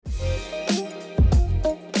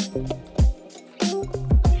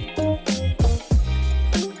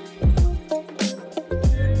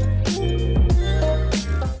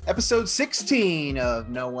Episode 16 of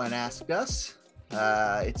No One Asked Us.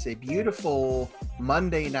 It's a beautiful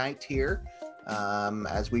Monday night here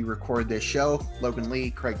as we record this show. Logan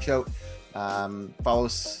Lee, Craig Choate. Follow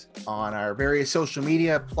us on our various social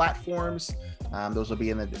media platforms. Those will be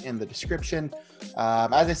in the description.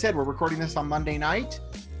 As I said, we're recording this on Monday night.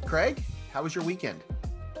 Craig, how was your weekend?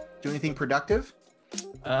 Do anything productive?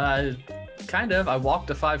 Kind of. I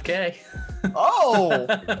walked a 5K. Oh,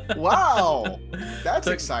 wow. That's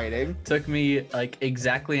exciting. Took me like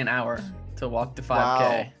exactly an hour to walk the 5K.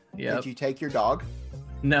 Wow. Yep. Did you take your dog?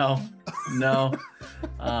 No.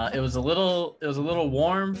 It was a little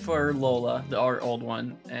warm for Lola, our old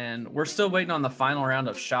one, and we're still waiting on the final round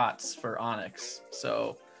of shots for Onyx.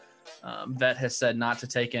 So vet has said not to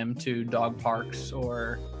take him to dog parks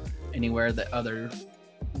or anywhere that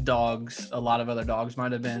a lot of other dogs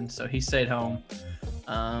might have been. So he stayed home.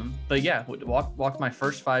 But yeah, walked my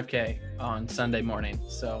first 5K on Sunday morning.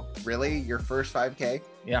 So Really? Your first 5K?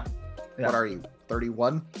 yeah. What are you,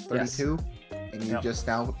 31, 32? Yes. And you just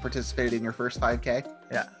now participated in your first 5K?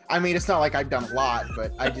 Yeah. I mean, it's not like I've done a lot,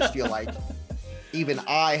 but I just feel like even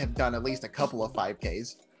I have done at least a couple of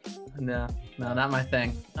 5Ks. No, not my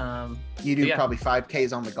thing. You do probably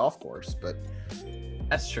 5Ks on the golf course, but...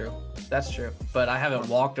 That's true. But I haven't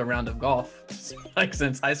walked a round of golf like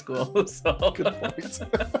since high school. So good point.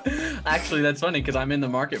 Actually, that's funny because I'm in the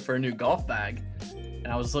market for a new golf bag, and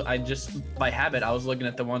I just by habit I was looking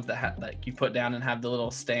at the ones that like you put down and have the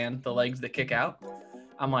little stand, the legs that kick out.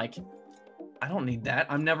 I'm like, I don't need that.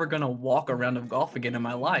 I'm never gonna walk a round of golf again in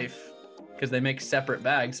my life because they make separate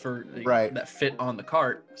bags for that fit on the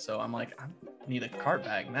cart. So I'm like, I need a cart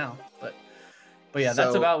bag now. But yeah,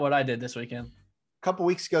 that's about what I did this weekend. Couple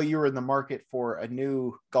weeks ago, you were in the market for a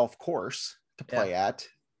new golf course to play at,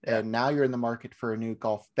 and now you're in the market for a new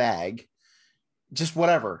golf bag. Just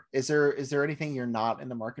whatever. Is there anything you're not in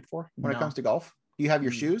the market for when it comes to golf? Do you have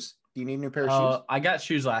your shoes? Do you need a new pair of shoes? I got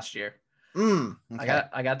shoes last year. Okay.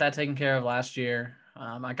 I got that taken care of last year.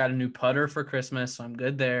 I got a new putter for Christmas, so I'm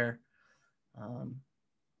good there.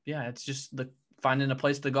 It's just finding a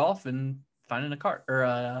place to golf and finding a cart or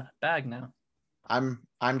a bag now. I'm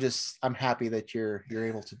happy that you're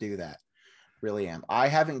able to do that. Really am. I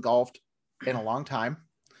haven't golfed in a long time.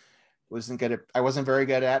 I wasn't very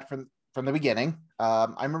good at from the beginning. I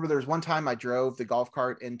remember there was one time I drove the golf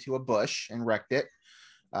cart into a bush and wrecked it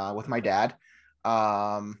with my dad.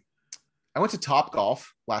 I went to Top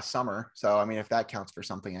Golf last summer, so I mean, if that counts for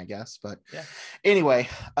something, I guess. But anyway,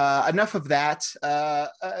 enough of that.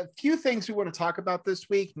 A few things we want to talk about this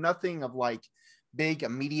week. Nothing of like big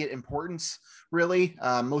immediate importance, really.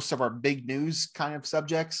 Most of our big news kind of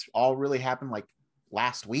subjects all really happened like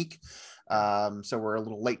last week. So we're a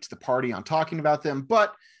little late to the party on talking about them,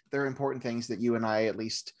 but they're important things that you and I at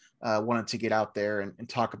least wanted to get out there and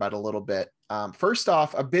talk about a little bit. First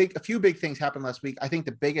off, a few big things happened last week. I think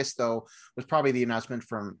the biggest though was probably the announcement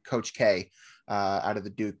from Coach K out of the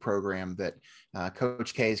Duke program that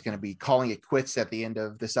Coach K is going to be calling it quits at the end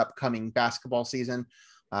of this upcoming basketball season.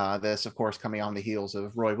 This, of course, coming on the heels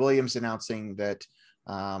of Roy Williams announcing that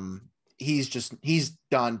he's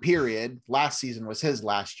done, period. Last season was his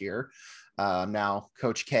last year. Now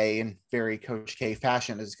Coach K, in very Coach K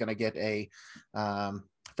fashion, is going to get a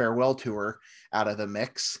farewell tour out of the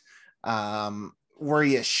mix. Were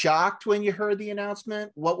you shocked when you heard the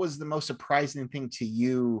announcement? What was the most surprising thing to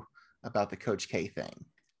you about the Coach K thing?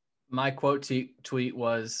 My quote tweet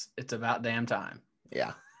was, "It's about damn time."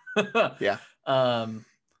 Yeah. Yeah.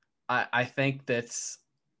 I think that's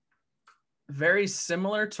very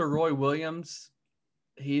similar to Roy Williams.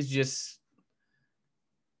 He's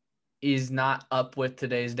not up with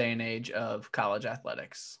today's day and age of college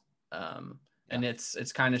athletics. And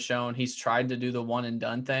it's kind of shown. He's tried to do the one and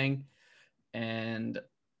done thing, and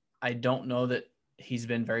I don't know that he's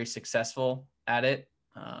been very successful at it.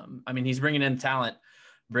 I mean, he's bringing in talent,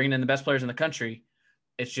 bringing in the best players in the country.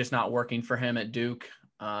 It's just not working for him at Duke.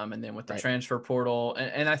 And then with the transfer portal,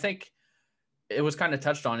 and I think it was kind of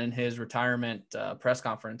touched on in his retirement press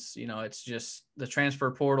conference. You know, it's just the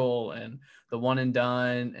transfer portal and the one and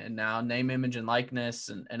done, and now name, image, and likeness,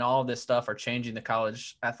 and all of this stuff are changing the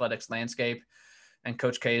college athletics landscape. And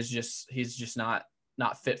Coach K is he's just not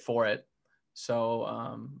fit for it.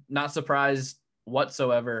 So not surprised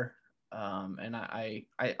whatsoever. And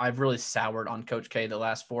I've really soured on Coach K the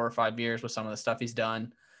last 4 or 5 years with some of the stuff he's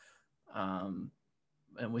done.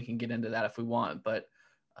 And we can get into that if we want, but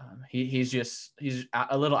he's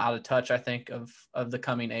a little out of touch, I think, of the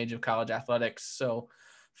coming age of college athletics. So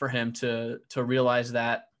for him to realize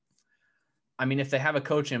that I mean, if they have a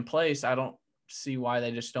coach in place, I don't see why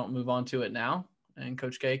they just don't move on to it now, and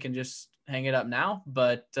Coach K can just hang it up now.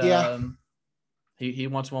 But he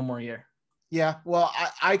wants one more year. Yeah, well,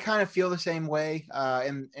 I kind of feel the same way,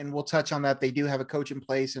 and we'll touch on that. They do have a coach in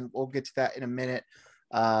place, and we'll get to that in a minute.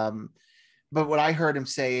 But what I heard him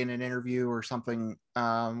say in an interview or something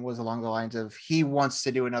was along the lines of he wants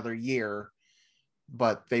to do another year,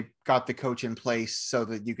 but they got the coach in place so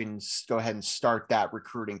that you can go ahead and start that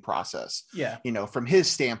recruiting process. Yeah. From his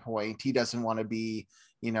standpoint, he doesn't want to be,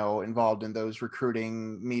 involved in those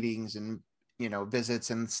recruiting meetings and,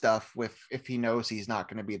 visits and stuff if he knows he's not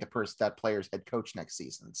going to be that player's head coach next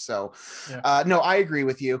season. So no, I agree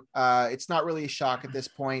with you. It's not really a shock at this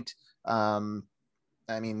point. I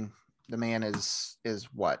mean, the man is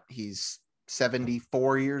what? He's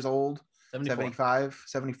 74 years old,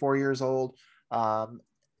 74 years old.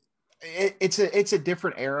 It's a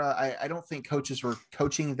different era. I don't think coaches were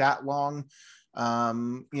coaching that long,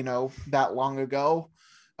 that long ago.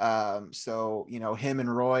 So, him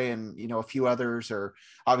and Roy and, a few others are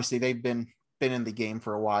obviously they've been in the game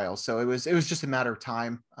for a while. So it was just a matter of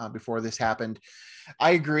time before this happened.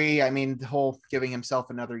 I agree. I mean, the whole giving himself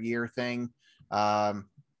another year thing.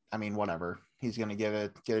 I mean, whatever. He's going to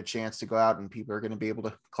get a chance to go out and people are going to be able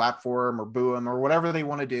to clap for him or boo him or whatever they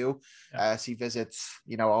want to do as he visits,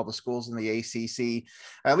 all the schools in the ACC.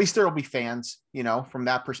 At least there will be fans, from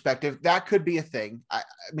that perspective. That could be a thing. I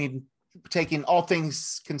mean, taking all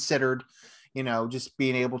things considered, just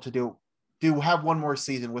being able to have one more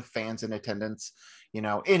season with fans in attendance,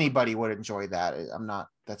 anybody would enjoy that.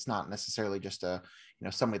 That's not necessarily just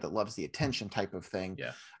somebody that loves the attention type of thing.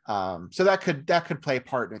 Yeah. So that could play a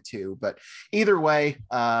part in it too, but either way,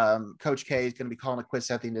 Coach K is going to be calling it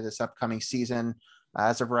quits at the end of this upcoming season.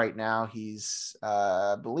 As of right now, he's,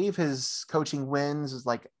 I believe his coaching wins is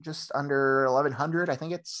like just under 1,100. I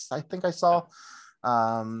think I saw,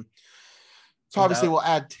 so obviously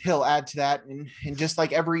he'll add to that. And just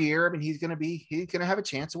like every year, I mean, he's going to have a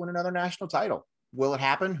chance to win another national title. Will it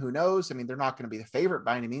happen? Who knows? I mean, they're not going to be the favorite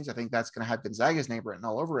by any means. I think that's going to have Gonzaga's name written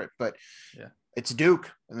all over it, but it's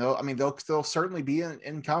Duke. And they'll certainly be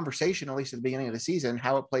in conversation, at least at the beginning of the season.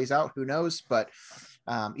 How it plays out, who knows? But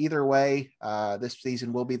either way, this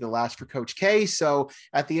season will be the last for Coach K. So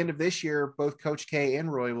at the end of this year, both Coach K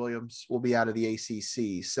and Roy Williams will be out of the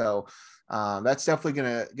ACC. So that's definitely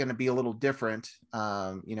going to be a little different.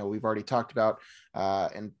 We've already talked about,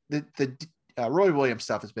 and the Roy Williams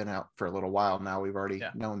stuff has been out for a little while now. We've already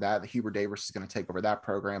known that Hubert Davis is going to take over that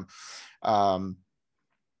program.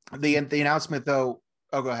 The announcement though,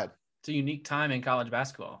 go ahead. It's a unique time in college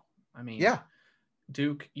basketball. I mean,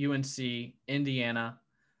 Duke, UNC, Indiana,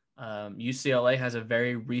 UCLA has a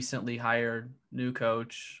very recently hired new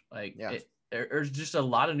coach. There's just a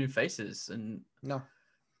lot of new faces, and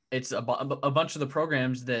it's a bunch of the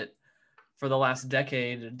programs that for the last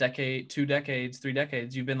decade, 2 decades, 3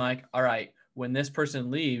 decades, you've been like, all right, when this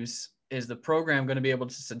person leaves, is the program going to be able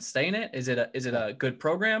to sustain it? Is it a good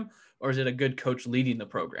program, or is it a good coach leading the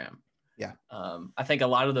program? Yeah. I think a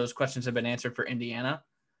lot of those questions have been answered for Indiana.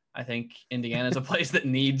 I think Indiana is a place that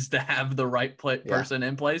needs to have the right person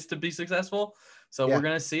in place to be successful. So we're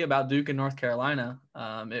going to see about Duke and North Carolina,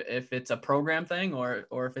 if it's a program thing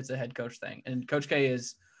or if it's a head coach thing. And Coach K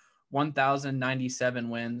is 1,097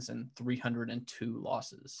 wins and 302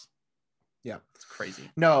 losses. Yeah. It's crazy.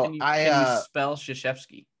 No, can you spell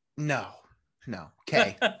Krzyzewski? No.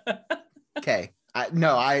 K. K.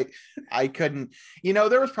 I couldn't.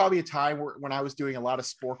 There was probably a time when I was doing a lot of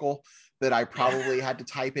Sporkle that I probably had to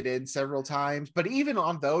type it in several times. But even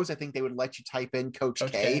on those, I think they would let you type in Coach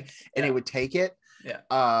K and it would take it. Yeah.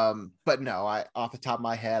 But no, off the top of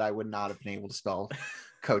my head, I would not have been able to spell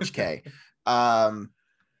Coach K.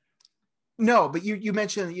 No, but you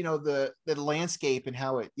mentioned, the landscape and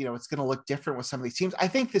how it, it's going to look different with some of these teams. I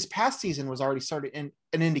think this past season was already started in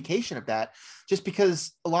an indication of that, just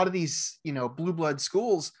because a lot of these, blue blood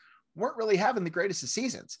schools weren't really having the greatest of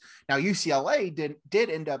seasons. Now UCLA did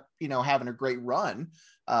end up, having a great run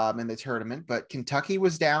in the tournament, but Kentucky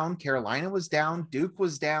was down, Carolina was down, Duke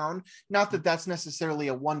was down. Not that that's necessarily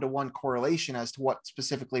a 1-to-1 correlation as to what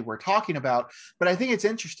specifically we're talking about, but I think it's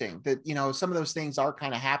interesting that, some of those things are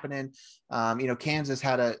kind of happening. Kansas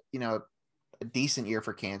had a decent year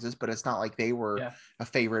for Kansas, but it's not like they were a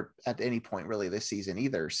favorite at any point really this season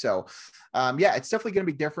either. So it's definitely going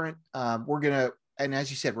to be different. And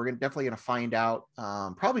as you said, we're definitely going to find out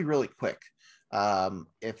probably really quick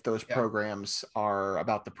if those programs are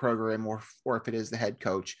about the program or if it is the head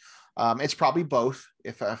coach. It's probably both.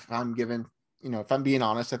 If I'm given, if I'm being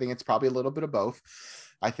honest, I think it's probably a little bit of both.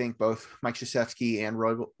 I think both Mike Krzyzewski and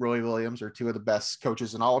Roy Williams are two of the best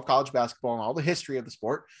coaches in all of college basketball and all the history of the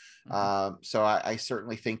sport. So I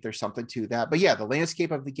certainly think there's something to that. But yeah, the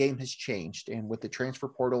landscape of the game has changed. And with the transfer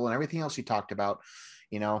portal and everything else you talked about,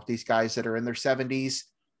 these guys that are in their 70s,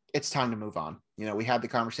 it's time to move on. We had the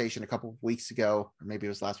conversation a couple of weeks ago, or maybe it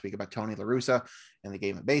was last week, about Tony La Russa and the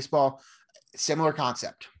game of baseball. Similar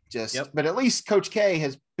concept. But at least Coach K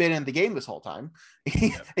has been in the game this whole time.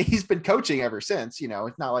 He's been coaching ever since.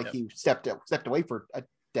 It's not like he stepped away for a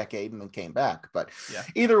decade and then came back. But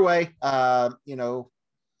either way, I don't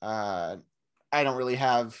really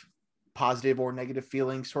have positive or negative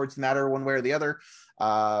feelings towards the matter one way or the other.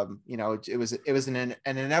 It was an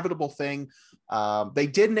inevitable thing. They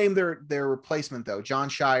did name their replacement though. Jon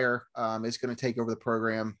Scheyer is going to take over the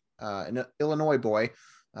program. An Illinois boy.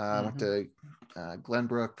 Went to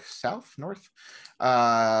Glenbrook North,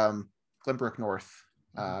 Jon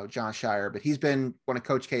Scheyer, but he's been one of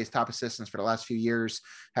Coach K's top assistants for the last few years,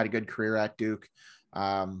 had a good career at Duke.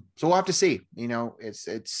 So we'll have to see.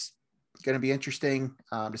 It's going to be interesting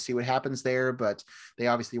to see what happens there, but they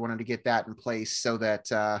obviously wanted to get that in place so that,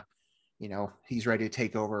 he's ready to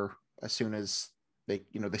take over as soon as they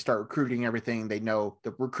start recruiting everything. They know,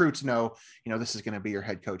 the recruits know, this is going to be your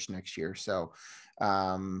head coach next year. So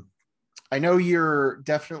I know you're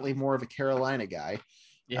definitely more of a Carolina guy.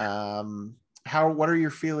 Yeah. What are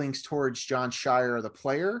your feelings towards Jon Scheyer, the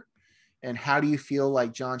player, and how do you feel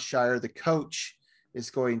like Jon Scheyer, the coach,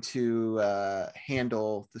 is going to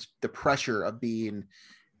handle the pressure of being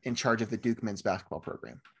in charge of the Duke men's basketball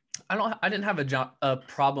program? I didn't have a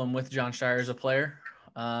problem with Jon Scheyer as a player.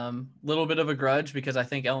 Little bit of a grudge because I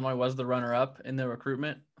think Illinois was the runner-up in the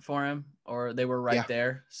recruitment for him, or they were right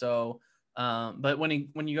there. So, but when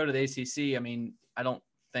you go to the ACC, I mean, I don't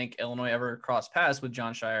think Illinois ever crossed paths with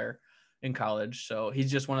Jon Scheyer in college. So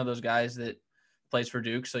he's just one of those guys that plays for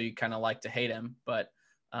Duke. So you kind of like to hate him, but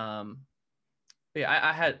I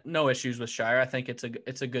had no issues with Scheyer. I think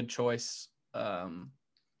it's a good choice. I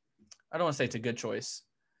don't want to say it's a good choice.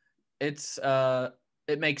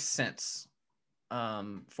 It makes sense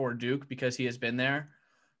for Duke because he has been there.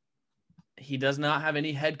 He does not have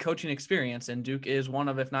any head coaching experience, and Duke is one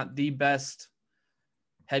of, if not the best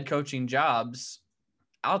head coaching jobs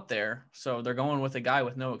out there. So they're going with a guy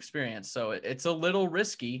with no experience. So it's a little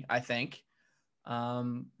risky, I think.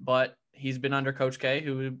 But he's been under Coach K,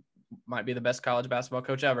 who might be the best college basketball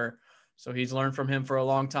coach ever. So he's learned from him for a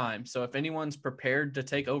long time. So if anyone's prepared to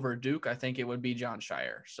take over Duke, I think it would be Jon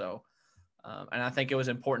Scheyer. So, and I think it was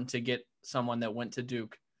important to get someone that went to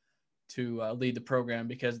Duke to lead the program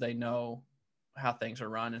because they know how things are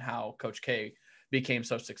run and how Coach K became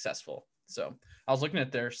so successful. So I was looking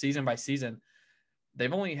at their season by season.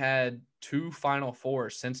 They've only had 2 Final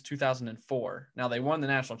Fours since 2004. Now they won the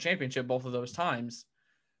national championship both of those times,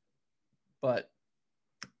 but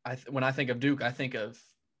when I think of Duke, I think of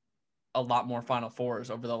a lot more Final Fours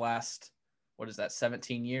over the last,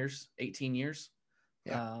 17 years, 18 years.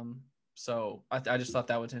 Yeah. So I just thought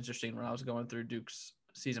that was interesting when I was going through Duke's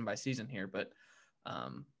season by season here, but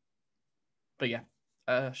yeah,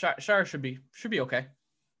 Scheyer should be okay.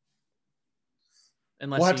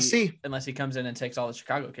 We'll have to see. Unless he comes in and takes all the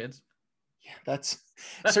Chicago kids. Yeah, that's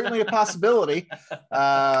certainly a possibility.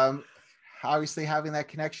 Obviously having that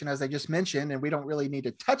connection, as I just mentioned, and we don't really need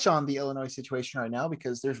to touch on the Illinois situation right now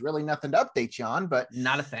because there's really nothing to update you on, but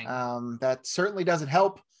not a thing. That certainly doesn't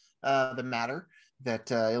help the matter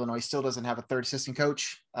that Illinois still doesn't have a third assistant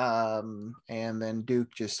coach. And then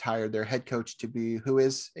Duke just hired their head coach who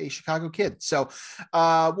is a Chicago kid. So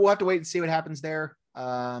we'll have to wait and see what happens there.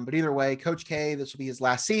 But either way, Coach K, this will be his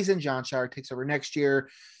last season. Jon Scheyer takes over next year.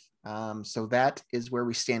 So that is where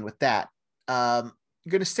we stand with that.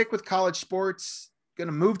 Going to stick with college sports, going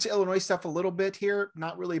to move to Illinois stuff a little bit here,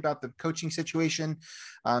 not really about the coaching situation,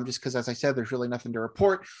 just because, as I said, there's really nothing to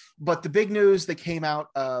report. But the big news that came out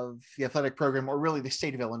of the athletic program, or really the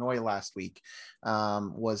state of Illinois last week,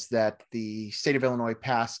 was that the state of Illinois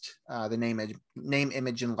passed the name,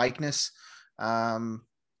 image, and likeness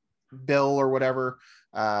bill or whatever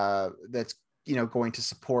that's going to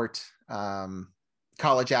support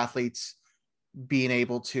college athletes being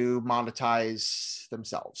able to monetize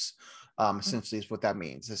themselves. Essentially is what that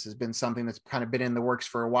means. This has been something that's kind of been in the works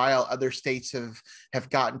for a while. Other states have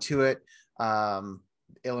gotten to it.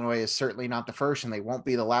 Illinois is certainly not the first, and they won't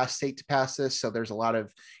be the last state to pass this. So there's a lot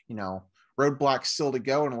of, roadblocks still to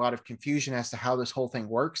go and a lot of confusion as to how this whole thing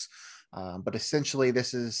works. But essentially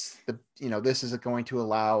this is going to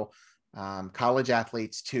allow college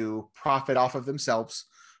athletes to profit off of themselves.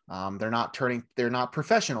 They're not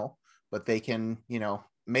professional, but they can,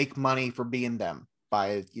 make money for being them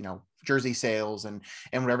by, jersey sales and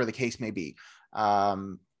whatever the case may be.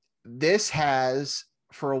 This has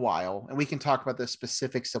for a while, and we can talk about the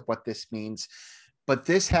specifics of what this means, but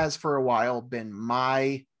this has for a while been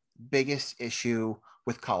my biggest issue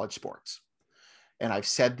with college sports. And I've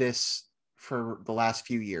said this for the last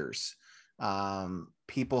few years.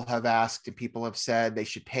 People have asked and people have said they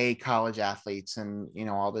should pay college athletes and, you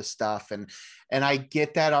know, all this stuff. And I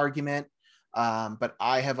get that argument. But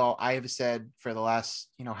I have said for the last,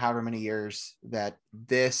 you know, however many years that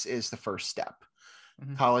this is the first step.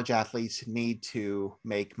 Mm-hmm. College athletes need to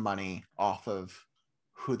make money off of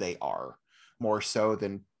who they are more so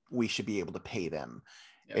than we should be able to pay them.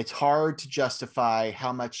 Yep. It's hard to justify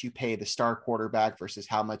how much you pay the star quarterback versus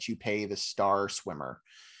how much you pay the star swimmer.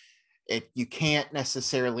 You can't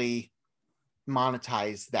necessarily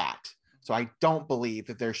monetize that. So I don't believe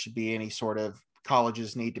that there should be any sort of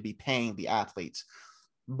colleges need to be paying the athletes,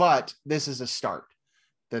 but this is a start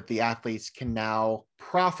that the athletes can now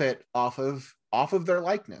profit off of their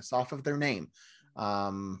likeness, off of their name.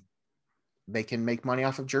 They can make money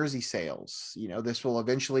off of jersey sales. You know, this will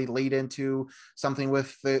eventually lead into something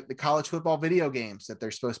with the college football video games that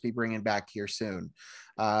they're supposed to be bringing back here soon.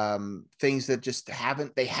 Things that just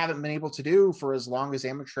haven't been able to do for as long as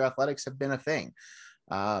amateur athletics have been a thing.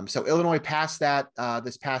 So Illinois passed that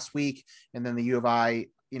this past week, and then the U of I,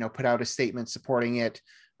 you know, put out a statement supporting it.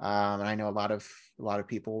 And I know a lot of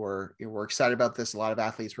people were excited about this. A lot of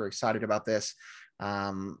athletes were excited about this.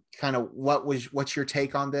 Kind of what's your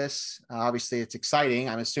take on this? Obviously it's exciting.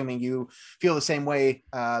 I'm assuming you feel the same way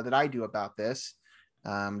that I do about this.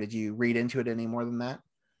 Did you read into it any more than that?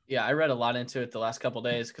 Yeah, I read a lot into it the last couple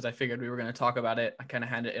of days because I figured we were going to talk about it. I kind of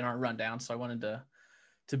had it in our rundown, so I wanted to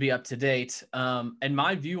be up to date. And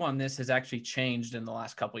my view on this has actually changed in the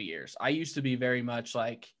last couple of years. I used to be very much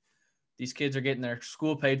like, these kids are getting their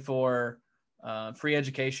school paid for, free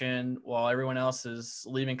education, while everyone else is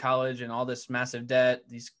leaving college and all this massive debt.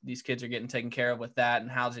 These kids are getting taken care of with that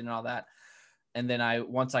and housing and all that. And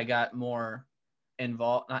then once I got more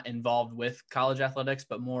not involved with college athletics,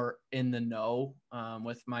 but more in the know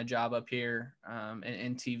with my job up here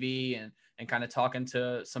in TV and kind of talking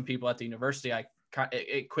to some people at the university,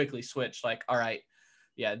 it quickly switched. Like, all right,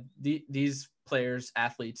 yeah, these players,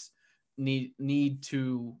 athletes need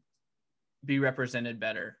to be represented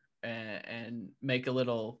better and make a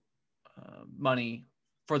little money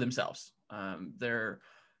for themselves.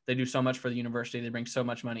 They do so much for the university. They bring so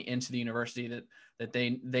much money into the university that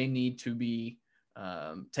they need to be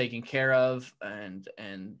taken care of. And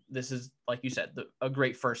this is, like you said, a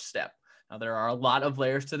great first step. Now, there are a lot of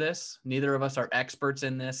layers to this. Neither of us are experts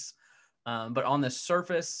in this. But on the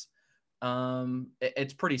surface,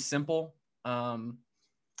 it's pretty simple of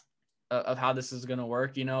how this is going to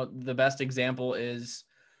work. You know, the best example is,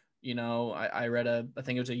 you know, I read I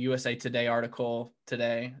think it was a USA Today article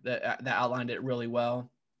today that outlined it really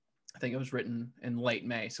well. I think it was written in late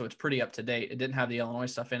May, so it's pretty up to date. It didn't have the Illinois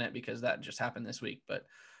stuff in it because that just happened this week, but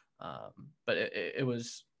it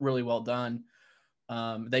was really well done.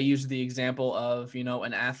 They used the example of, you know,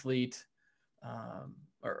 an athlete,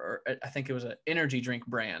 or I think it was an energy drink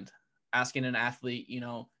brand, asking an athlete, you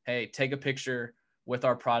know, hey, take a picture with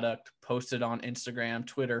our product, post it on Instagram,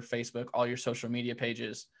 Twitter, Facebook, all your social media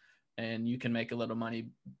pages, and you can make a little money.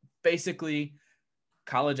 Basically,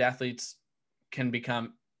 college athletes can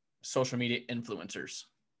become social media influencers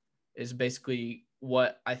is basically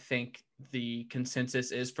what I think the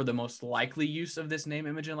consensus is for the most likely use of this name,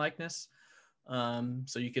 image, and likeness.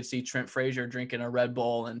 So you could see Trent Frazier drinking a Red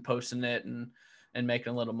Bull and posting it and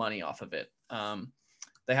making a little money off of it.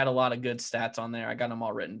 They had a lot of good stats on there. I got them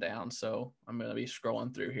all written down, so I'm going to be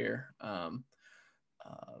scrolling through here.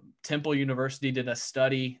 Temple University did a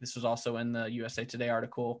study. This was also in the USA Today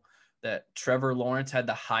article, that Trevor Lawrence had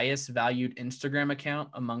the highest valued Instagram account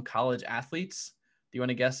among college athletes. Do you want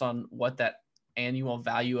to guess on what that annual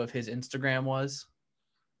value of his Instagram was?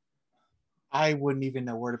 I wouldn't even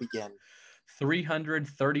know where to begin.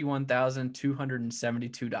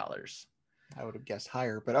 $331,272. I would have guessed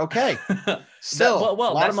higher, but okay. Still, a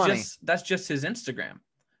lot of money. That's just his Instagram.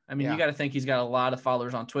 I mean, You got to think he's got a lot of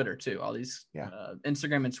followers on Twitter too. All these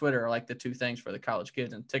Instagram and Twitter are like the two things for the college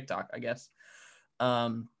kids, and TikTok, I guess.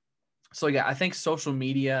 So yeah, I think social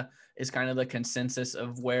media is kind of the consensus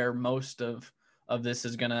of where most of this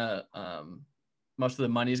is gonna, most of the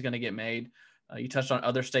money is gonna get made. You touched on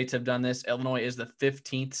other states have done this. Illinois is the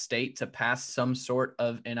 15th state to pass some sort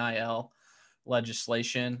of NIL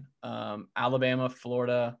legislation. Alabama,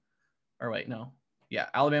 Florida,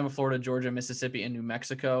 Alabama, Florida, Georgia, Mississippi, and New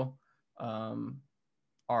Mexico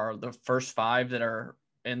are the first 5 that are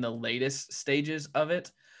in the latest stages of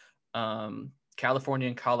it. California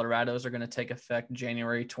and Colorado's are going to take effect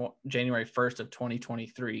January 1st of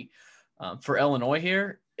 2023. For Illinois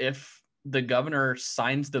here, if the governor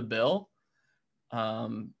signs the bill,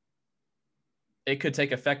 it could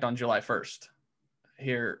take effect on July 1st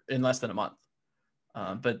here in less than a month.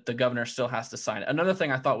 But the governor still has to sign it. Another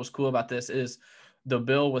thing I thought was cool about this is the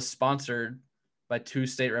bill was sponsored by 2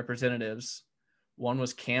 state representatives. One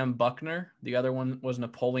was Cam Buckner. The other one was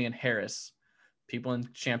Napoleon Harris. People in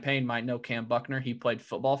Champaign might know Cam Buckner. He played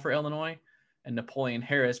football for Illinois, and Napoleon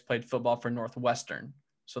Harris played football for Northwestern.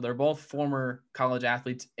 So they're both former college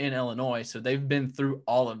athletes in Illinois. So they've been through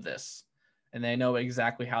all of this, and they know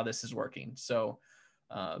exactly how this is working. So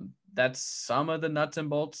that's some of the nuts and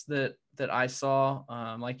bolts that I saw.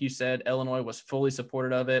 Like you said, Illinois was fully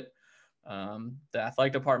supportive of it. The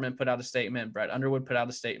athletic department put out a statement. Brett Underwood put out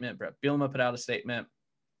a statement. Brett Bielema put out a statement.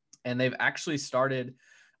 And they've actually started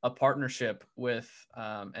a partnership with,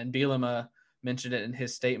 and Bielema mentioned it in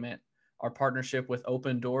his statement, our partnership with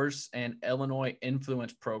Open Doors and Illinois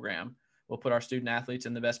Influence Program will put our student athletes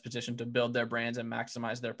in the best position to build their brands and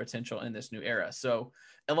maximize their potential in this new era. So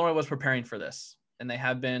Illinois was preparing for this, and they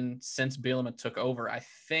have been since Bielema took over. I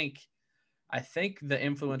think the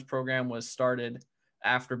influence program was started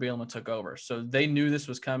after Bielema took over. So they knew this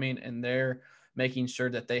was coming, and they're making sure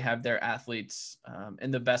that they have their athletes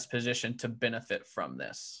in the best position to benefit from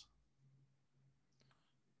this.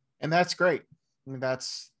 And that's great. I mean,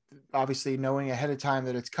 that's obviously knowing ahead of time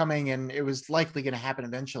that it's coming, and it was likely going to happen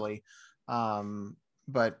eventually.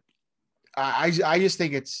 But I just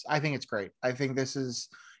think I think it's great. I think this is,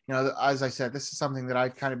 as I said, this is something that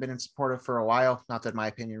I've kind of been in support of for a while. Not that my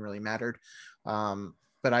opinion really mattered.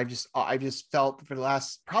 But I just felt for the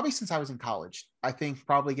last, probably since I was in college, I think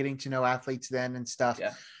probably getting to know athletes then and stuff.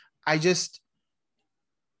 Yeah. I've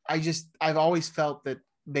always felt that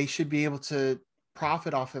they should be able to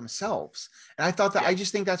profit off themselves. And I thought that, I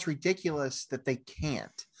just think that's ridiculous that they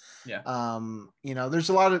can't. Yeah. There's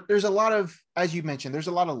a lot of, as you mentioned, there's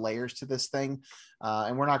a lot of layers to this thing.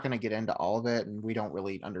 And we're not going to get into all of it, and we don't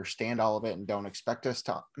really understand all of it, and don't expect us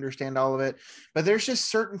to understand all of it. But there's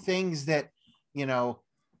just certain things that,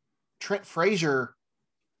 Trent Frazier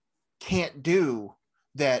can't do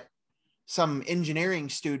that some engineering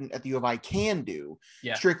student at the U of I can do,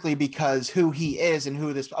 strictly because who he is and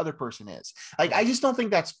who this other person is. Like, I just don't think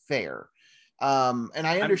that's fair. And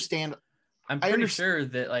I understand. I'm pretty sure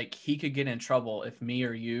that like he could get in trouble if me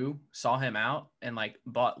or you saw him out and like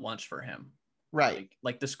bought lunch for him. Right.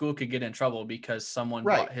 Like the school could get in trouble because someone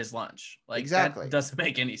bought his lunch. Like, exactly. That doesn't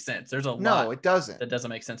make any sense. There's a lot. No, it doesn't. That doesn't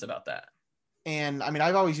make sense about that. And I mean,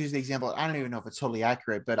 I've always used the example. I don't even know if it's totally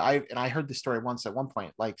accurate, but I heard the story once at one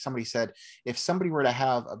point. Like, somebody said, if somebody were to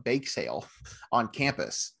have a bake sale on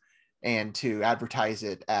campus and to advertise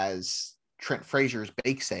it as Trent Frazier's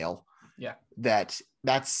bake sale, that's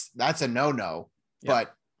a no-no. Yeah.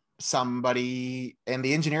 But somebody in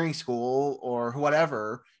the engineering school or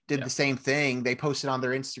whatever did the same thing. They posted on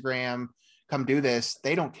their Instagram, come do this.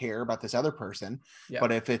 They don't care about this other person. Yeah.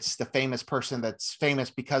 But if it's the famous person that's famous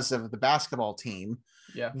because of the basketball team,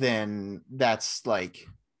 then that's like,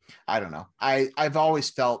 I don't know. I've always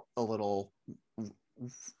felt a little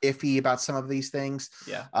iffy about some of these things.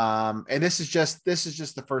 Yeah. And this is just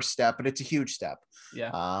the first step, but it's a huge step.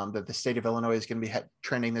 Yeah. That the state of Illinois is going to be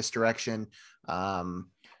trending this direction.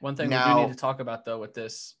 One thing we do need to talk about though with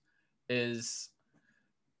this is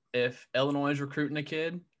if Illinois is recruiting a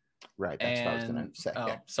kid. Right. That's what I was going to say.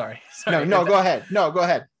 Oh, sorry. No, go ahead. No, go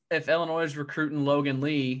ahead. If Illinois is recruiting Logan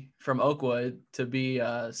Lee from Oakwood to be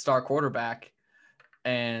a star quarterback,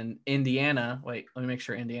 and Indiana, wait, let me make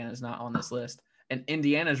sure Indiana is not on this list. And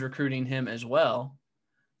Indiana is recruiting him as well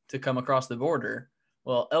to come across the border.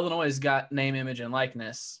 Well, Illinois has got name, image, and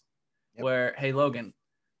likeness where, hey, Logan,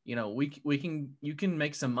 you can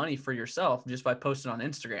make some money for yourself just by posting on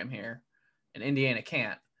Instagram here, and Indiana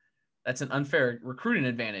can't. That's an unfair recruiting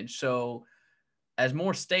advantage. So as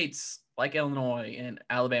more states like Illinois and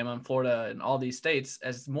Alabama and Florida and all these states,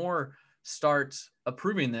 as more start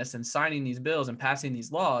approving this and signing these bills and passing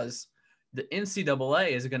these laws, the NCAA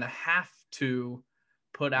is going to have to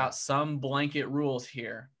put out some blanket rules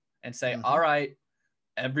here and say, all right,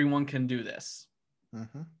 everyone can do this.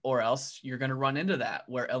 Or else you're going to run into that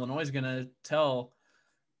where Illinois is going to tell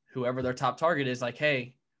whoever their top target is like,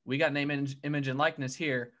 hey, we got name, image, and likeness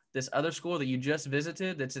here. This other school that you just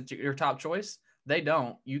visited, that's your top choice, they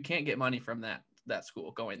don't. You can't get money from that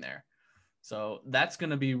school going there. So that's going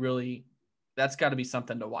to be that's got to be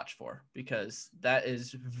something to watch for, because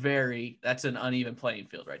that's an uneven playing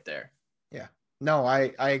field right there. Yeah. No,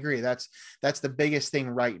 I agree. That's the biggest thing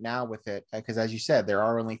right now with it, because as you said, there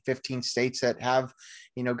are only 15 states that have,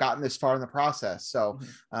 gotten this far in the process. So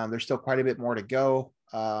there's still quite a bit more to go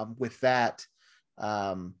with that.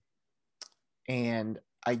 And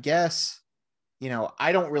I guess,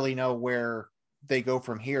 I don't really know where they go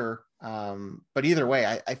from here. But either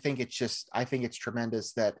way, I think it's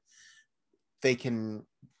tremendous that they can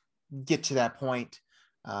get to that point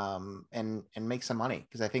and make some money,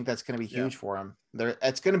 because I think that's going to be huge for them.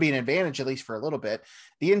 It's going to be an advantage, at least for a little bit.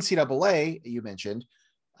 The NCAA you mentioned,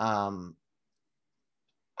 I've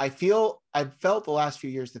felt the last few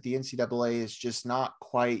years that the NCAA is just not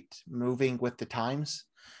quite moving with the times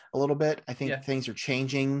a little bit. I think things are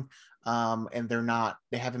changing, and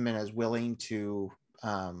they haven't been as willing to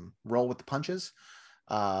roll with the punches.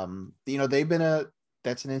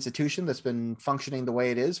 That's an institution that's been functioning the way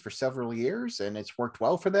it is for several years, and it's worked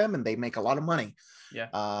well for them, and they make a lot of money.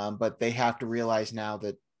 But they have to realize now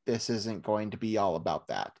that this isn't going to be all about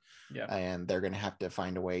that. And they're going to have to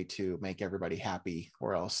find a way to make everybody happy,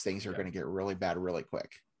 or else things are going to get really bad really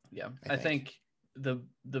quick. I think the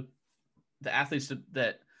athletes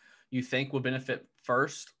that you think will benefit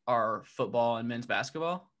first are football and men's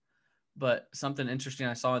basketball. But something interesting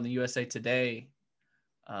I saw in the USA Today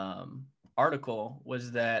article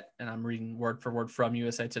was that, and I'm reading word for word from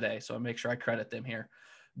USA Today, so I make sure I credit them here.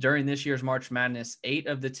 During this year's March Madness, 8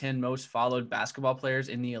 of the 10 most followed basketball players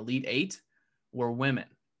in the Elite 8 were women.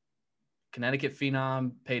 Connecticut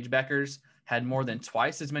phenom Paige Beckers had more than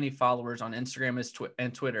twice as many followers on Instagram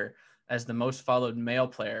and Twitter as the most followed male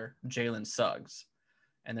player, Jalen Suggs.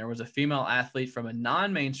 And there was a female athlete from a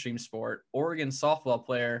non-mainstream sport, Oregon softball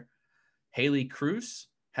player Haley Cruz,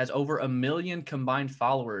 has over 1 million combined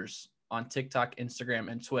followers on TikTok, Instagram,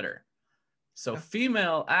 and Twitter. So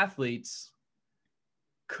female athletes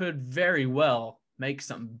could very well make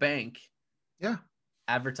some bank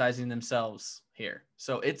advertising themselves here.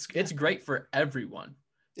 So it's great for everyone.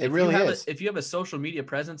 It really is. If you have a social media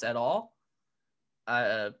presence at all,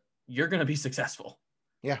 you're going to be successful.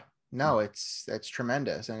 Yeah. No, it's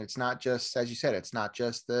tremendous. And it's not just, as you said, it's not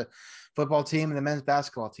just the football team and the men's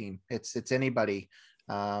basketball team. It's anybody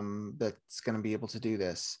that's going to be able to do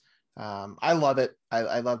this. I love it.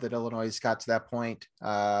 I love that Illinois got to that point.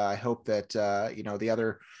 I hope that, the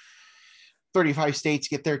other 35 states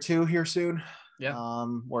get there too here soon.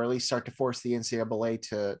 Or at least start to force the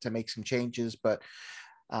NCAA to make some changes. But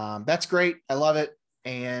that's great. I love it.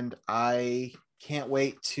 And I can't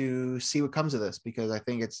wait to see what comes of this, because I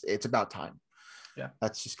think it's about time.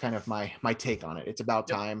 That's just kind of my take on it. It's about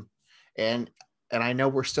time. And I know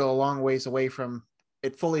we're still a long ways away from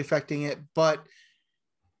it fully affecting it, but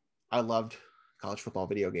I loved college football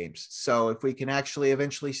video games. So if we can actually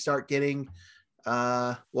eventually start getting,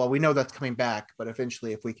 we know that's coming back, but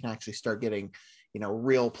eventually if we can actually start getting,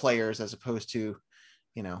 real players as opposed to,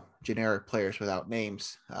 generic players without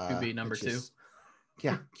names. QB number 2.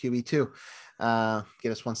 QB2.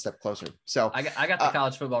 Get us one step closer. So I got the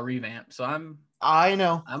college football revamp. So I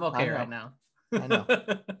know I'm okay right now. I know.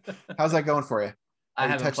 How's that going for you? I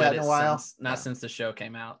haven't touched that in a while. Since the show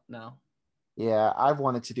came out. No. Yeah, I've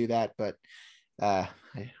wanted to do that, but I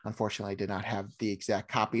unfortunately did not have the exact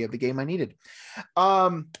copy of the game I needed.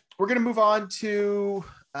 We're going to move on to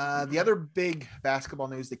the other big basketball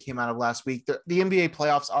news that came out of last week. The NBA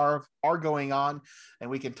playoffs are going on, and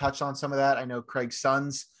we can touch on some of that. I know Craig's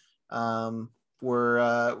Suns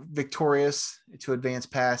were victorious to advance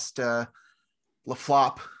past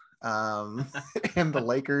LaFlop and the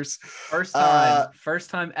Lakers. First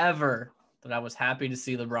time ever that I was happy to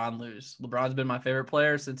see LeBron lose. LeBron's been my favorite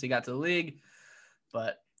player since he got to the league,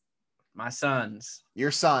 but my Suns. Your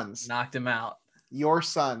Suns. Knocked him out. Your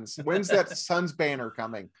Suns. When's that Suns banner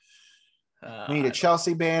coming? We need a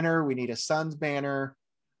Chelsea banner. We need a Suns banner.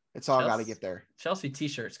 It's all got to get there. Chelsea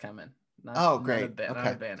t-shirts coming. Great. Not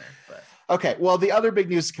a banner. But. Okay. Well, the other big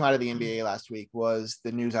news to come out of the NBA last week was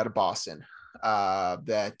the news out of Boston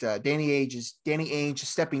that Danny Ainge is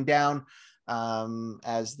stepping down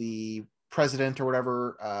as the president or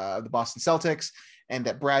whatever of the Boston Celtics, and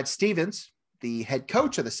that Brad Stevens, the head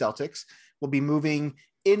coach of the Celtics, will be moving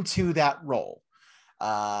into that role.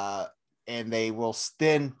 And they will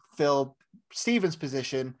then fill Stevens'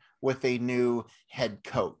 position with a new head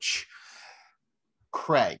coach.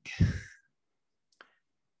 Craig,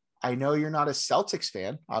 I know you're not a Celtics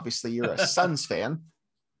fan. Obviously, you're a Suns fan.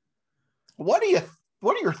 What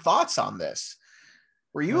are your thoughts on this?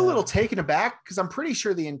 Were you a little taken aback? Because I'm pretty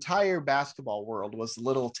sure the entire basketball world was a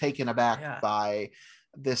little taken aback by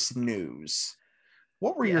this news.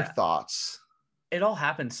 What were your thoughts? It all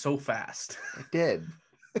happened so fast. It did.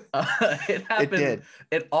 It It happened. did.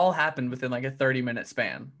 It all happened within like a 30-minute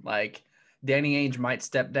span. Like Danny Ainge might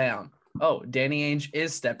step down. Oh, Danny Ainge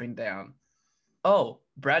is stepping down. Oh,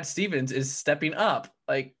 Brad Stevens is stepping up.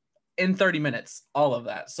 Like in 30 minutes, all of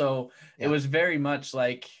that. So it Yeah. was very much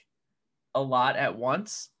like a lot at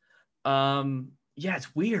once. Yeah,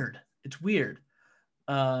 it's weird. It's weird.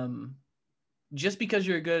 Um, just because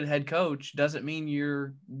you're a good head coach doesn't mean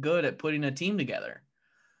you're good at putting a team together.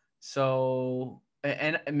 So,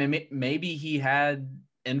 and maybe he had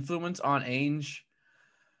influence on Ainge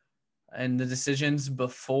and the decisions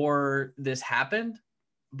before this happened.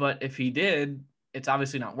 But if he did, it's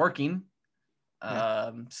obviously not working.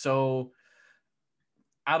 Yeah. So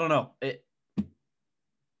I don't know.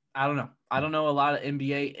 I don't know. I don't know a lot of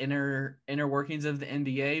NBA inner workings of the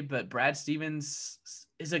NBA, but Brad Stevens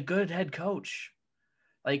is a good head coach.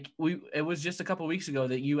 Like it was just a couple weeks ago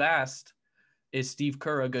that you asked, is Steve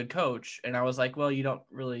Kerr a good coach? And I was like, well, you don't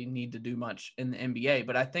really need to do much in the NBA,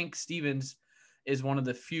 but I think Stevens is one of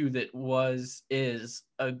the few that is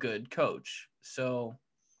a good coach. So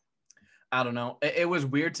I don't know. It was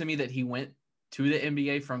weird to me that he went to the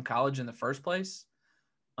NBA from college in the first place.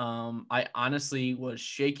 I honestly was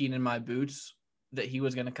shaking in my boots that he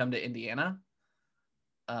was going to come to Indiana,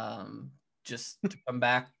 just to come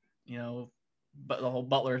back, but the whole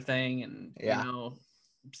Butler thing and, Yeah.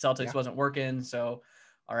 Celtics Yeah. wasn't working. So,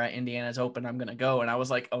 all right, Indiana's open. I'm going to go. And I was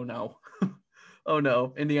like, oh no, oh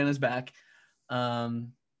no, Indiana's back.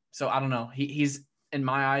 So I don't know. He's in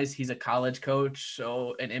my eyes, he's a college coach.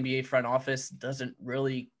 So an NBA front office doesn't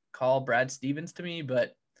really call Brad Stevens to me,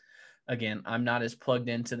 but again, I'm not as plugged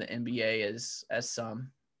into the NBA as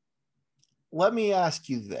some. Let me ask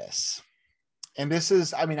you this. And this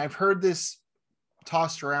is, I mean, I've heard this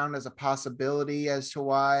tossed around as a possibility as to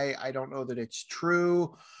why. I don't know that it's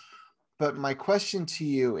true. But my question to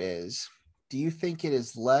you is, do you think it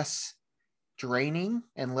is less draining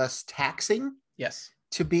and less taxing Yes.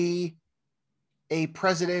 to be a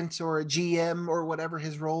president or a GM or whatever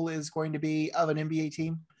his role is going to be of an NBA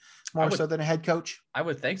team, more so than a head coach? I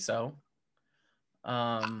would think so.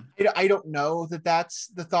 I don't know that that's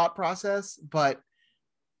the thought process, but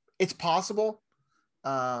it's possible.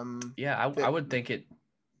 Yeah, I would think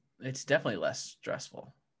it's definitely less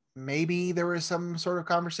stressful. Maybe there was some sort of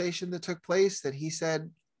conversation that took place that he said,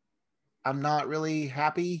 I'm not really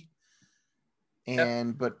happy.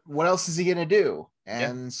 But what else is he going to do?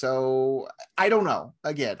 And so I don't know.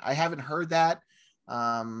 Again, I haven't heard that.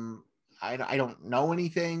 I don't know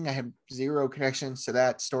anything. I have zero connections to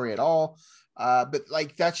that story at all. But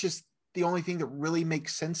like, that's just the only thing that really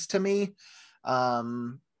makes sense to me.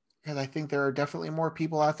 Because I think there are definitely more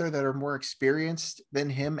people out there that are more experienced than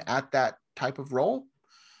him at that type of role.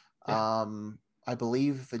 Yeah. I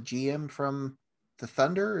believe the GM from the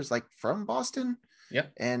Thunder is like from Boston. Yeah.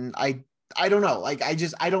 And I don't know. Like,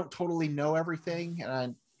 I don't totally know everything.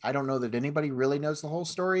 And I don't know that anybody really knows the whole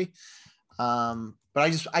story. But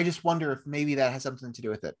I just wonder if maybe that has something to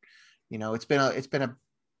do with it. It's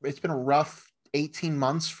been a rough 18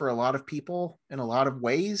 months for a lot of people in a lot of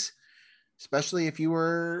ways, especially if you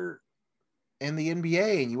were in the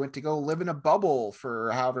NBA and you went to go live in a bubble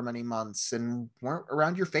for however many months and weren't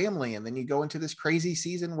around your family. And then you go into this crazy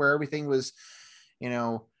season where everything was,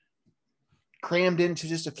 crammed into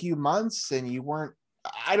just a few months and you weren't.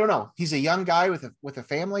 I don't know. He's a young guy with a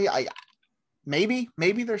family. Maybe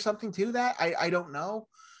there's something to that. I don't know.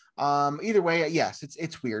 Either way, yes,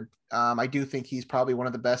 it's weird. I do think he's probably one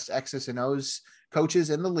of the best X's and O's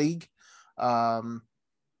coaches in the league. And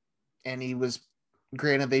he was,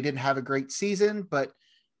 granted, they didn't have a great season, but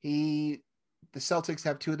the Celtics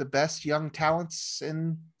have two of the best young talents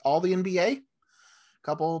in all the NBA. A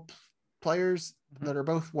couple players that are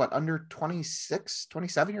both under 26,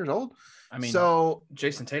 27 years old. I mean, so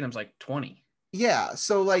Jason Tatum's like 20. Yeah.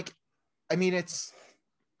 So like, I mean,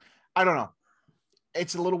 I don't know.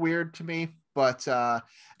 It's a little weird to me, but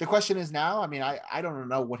the question is now, I mean, I don't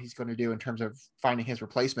know what he's going to do in terms of finding his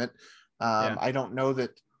replacement. I don't know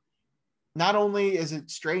that. Not only is it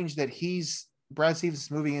strange that Brad Stevens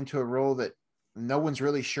is moving into a role that no one's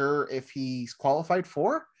really sure if he's qualified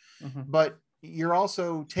for, but you're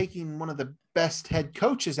also taking one of the best head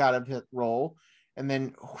coaches out of that role. And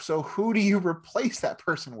then, so who do you replace that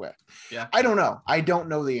person with? Yeah. I don't know. I don't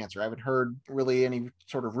know the answer. I haven't heard really any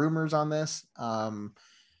sort of rumors on this.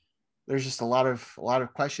 There's just a lot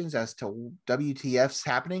of questions as to WTF's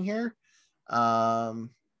happening here.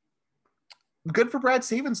 Good for Brad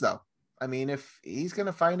Stevens though. I mean, if he's going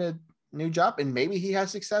to find a new job and maybe he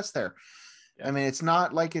has success there. Yeah. I mean, it's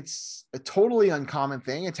not like it's a totally uncommon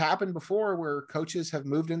thing. It's happened before where coaches have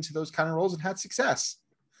moved into those kind of roles and had success.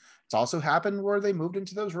 It's also happened where they moved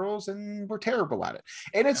into those roles and were terrible at it.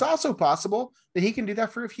 And it's also possible that he can do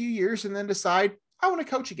that for a few years and then decide, I want to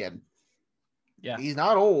coach again. Yeah. He's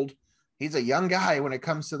not old. He's a young guy when it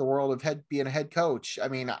comes to the world of being a head coach. I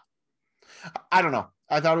mean, I don't know.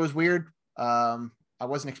 I thought it was weird. I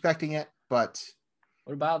wasn't expecting it, but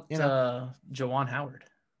what about Juwan Howard?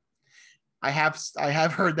 I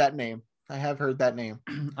have heard that name. I have heard that name.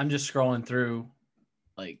 I'm just scrolling through,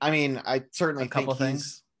 like, I mean, I certainly think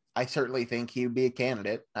things. I certainly think he'd be a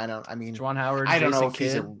candidate. Juwan Howard. I don't Jason know if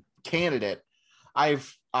Kidd. he's a candidate. I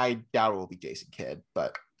doubt it will be Jason Kidd,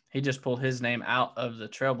 but he just pulled his name out of the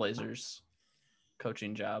Trailblazers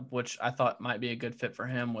coaching job, which I thought might be a good fit for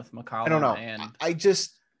him with McCollum. I don't know. And I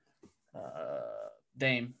just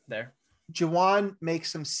Dame there. Juwan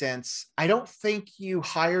makes some sense. I don't think you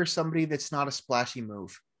hire somebody that's not a splashy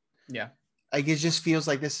move. Yeah. Like, it just feels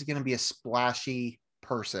like this is going to be a splashy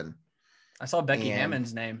person. I saw Becky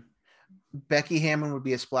Hammond's name. Becky Hammond would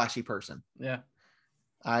be a splashy person. Yeah.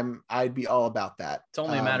 I'd be all about that. It's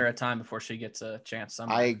only a matter of time before she gets a chance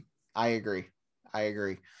somewhere. I agree.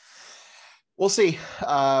 We'll see.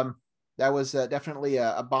 That was definitely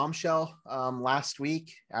a bombshell last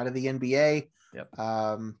week out of the NBA. Yep.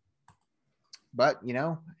 But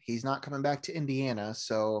he's not coming back to Indiana,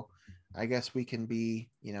 so I guess we can be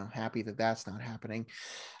happy that that's not happening.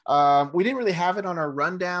 We didn't really have it on our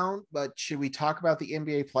rundown, but should we talk about the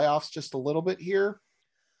NBA playoffs just a little bit here?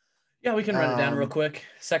 Yeah, we can run it down real quick.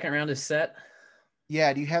 Second round is set.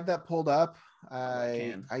 Yeah, do you have that pulled up?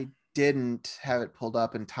 I didn't have it pulled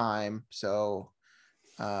up in time, so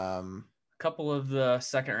a couple of the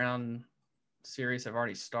second round series have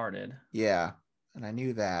already started. Yeah, and I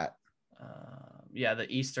knew that. Yeah,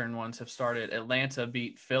 the Eastern ones have started. Atlanta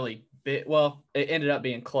beat Philly. Well, it ended up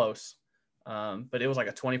being close, but it was like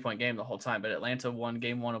a 20-point game the whole time. But Atlanta won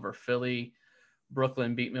game 1 over Philly.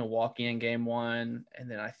 Brooklyn beat Milwaukee in game 1.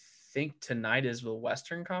 And then I think tonight is the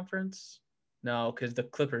Western Conference. No, because the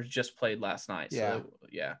Clippers just played last night. Yeah.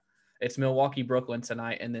 So, it's Milwaukee, Brooklyn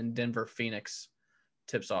tonight, and then Denver, Phoenix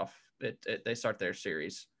tips off. They start their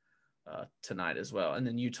series tonight as well. And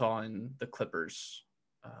then Utah and the Clippers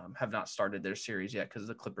have not started their series yet because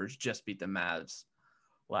the Clippers just beat the Mavs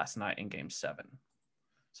last night in game 7.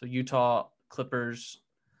 So Utah, Clippers,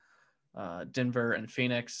 Denver, and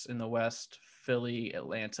Phoenix in the West, Philly,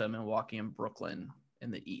 Atlanta, Milwaukee, and Brooklyn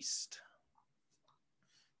in the East.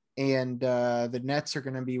 And the Nets are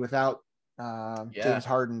going to be without James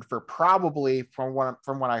Harden for probably, from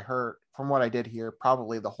what I did hear,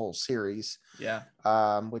 probably the whole series. Yeah.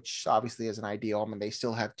 Which obviously isn't ideal. I mean, they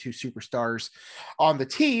still have 2 superstars on the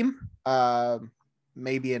team.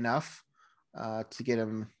 Maybe enough to get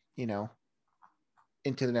them,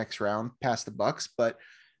 into the next round past the Bucks. But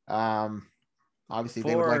obviously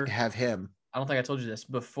they would like to have him. I don't think I told you this.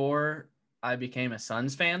 Before I became a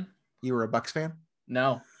Suns fan. You were a Bucks fan?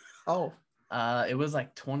 No. Oh. It was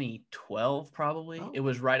like 2012 probably. Oh. It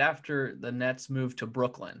was right after the Nets moved to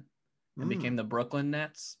Brooklyn and became the Brooklyn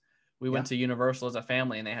Nets. We went to Universal as a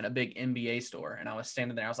family and they had a big NBA store. And I was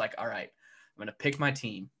standing there. I was like, all right, I'm going to pick my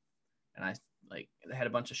team. And they had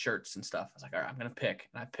a bunch of shirts and stuff. I was like, all right, I'm going to pick.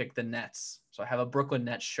 And I picked the Nets. So I have a Brooklyn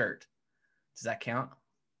Nets shirt. Does that count?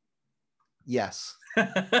 Yes.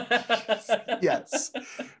 Yes.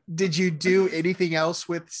 Did you do anything else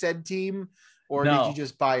with said team or did you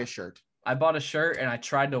just buy a shirt? I bought a shirt and I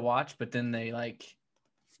tried to watch, but then they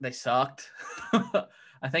sucked.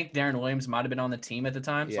 I think Darren Williams might've been on the team at the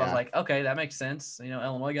time. So I was like, okay, that makes sense.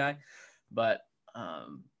 Illinois guy, but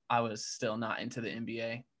I was still not into the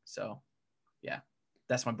NBA. So yeah,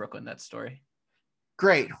 that's my Brooklyn Nets story.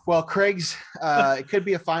 Great. Well, Craig's, it could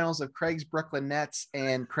be a finals of Craig's Brooklyn Nets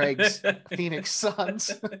and Craig's Phoenix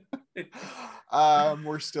Suns.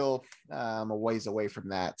 We're still a ways away from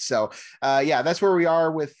that. So that's where we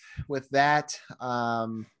are with that.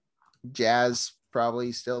 Jazz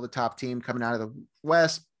probably still the top team coming out of the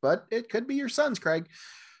West, but it could be your Suns, Craig.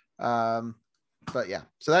 But yeah,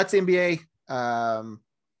 so that's the NBA, the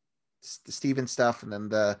Steven stuff, and then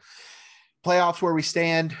the playoffs where we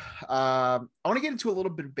stand. I want to get into a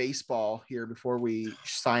little bit of baseball here before we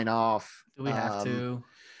sign off. Do we have to?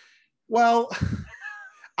 Well,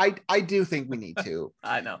 I do think we need to.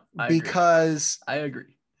 I know. Because I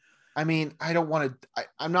agree. I mean, I don't want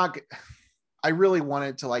to, I really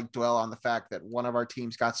wanted to dwell on the fact that one of our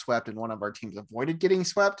teams got swept and one of our teams avoided getting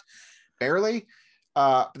swept barely.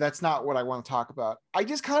 But that's not what I want to talk about. I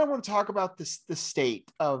just kind of want to talk about the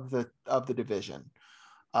state of the division.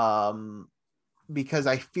 Because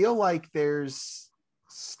I feel like there's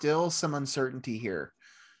still some uncertainty here.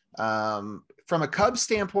 From a Cubs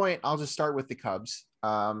standpoint, I'll just start with the Cubs.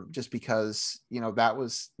 Just because, that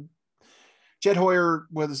was Jed Hoyer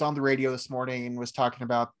was on the radio this morning and was talking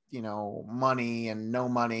about, money and no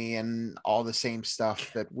money and all the same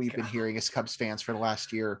stuff that we've been hearing as Cubs fans for the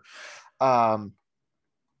last year. And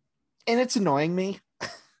it's annoying me.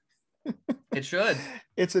 It should.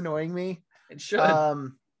 It's annoying me. It should.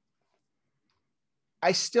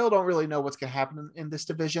 I still don't really know what's going to happen in this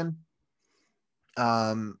division.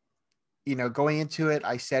 Going into it,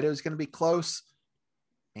 I said it was going to be close.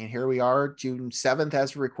 And here we are, June 7th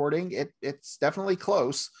as we're recording. It's definitely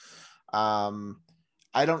close.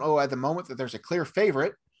 I don't know at the moment that there's a clear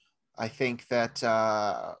favorite. I think that,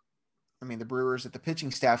 the Brewers, if the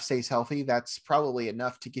pitching staff stays healthy, that's probably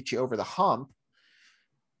enough to get you over the hump.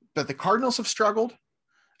 But the Cardinals have struggled.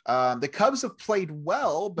 The Cubs have played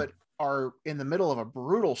well, but are in the middle of a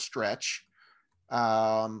brutal stretch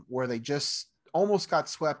where they just almost got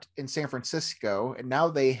swept in San Francisco. And now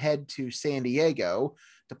they head to San Diego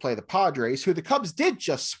to play the Padres, who the Cubs did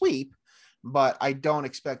just sweep, but I don't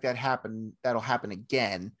expect that'll happen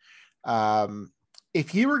again.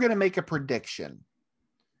 If you were going to make a prediction,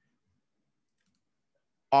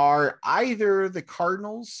 are either the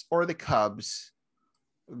Cardinals or the Cubs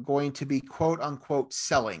going to be quote unquote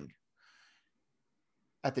selling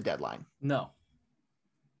at the deadline? No.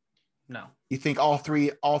 You think all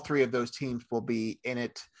three of those teams will be in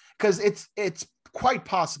it? Because it's quite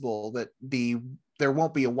possible that there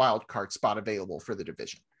won't be a wild card spot available for the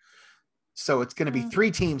division. So it's going to be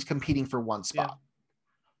three teams competing for one spot.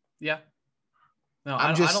 Yeah. No,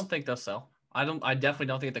 I don't think they'll sell. I definitely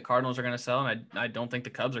don't think the Cardinals are going to sell, and I don't think the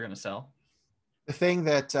Cubs are going to sell. The thing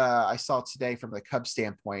that I saw today from the Cubs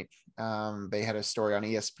standpoint, they had a story on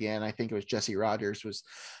ESPN. I think it was Jesse Rogers was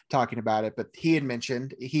talking about it, but he had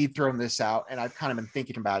mentioned he'd thrown this out, and I've kind of been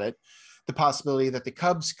thinking about it, the possibility that the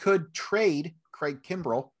Cubs could trade Craig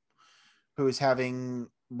Kimbrell, who is having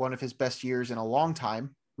one of his best years in a long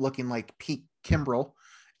time, looking like peak Kimbrell,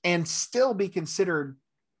 and still be considered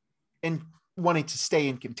in wanting to stay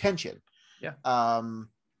in contention. Yeah.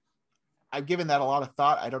 I've given that a lot of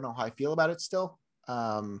thought. I don't know how I feel about it still.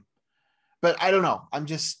 But I don't know.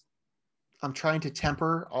 I'm trying to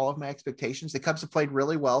temper all of my expectations. The Cubs have played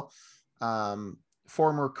really well.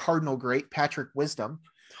 Former Cardinal great Patrick Wisdom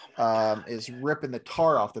is ripping the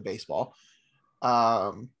tar off the baseball.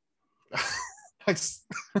 Do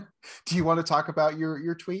you want to talk about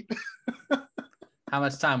your tweet? How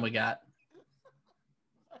much time we got?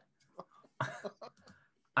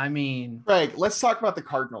 I mean, Greg, let's talk about the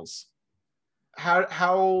Cardinals.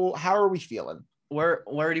 How are we feeling? Where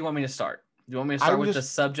do you want me to start? Do you want me to start with the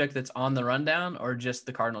subject that's on the rundown, or just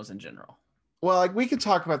the Cardinals in general? Well, we can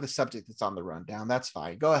talk about the subject that's on the rundown. That's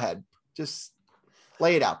fine. Go ahead. Just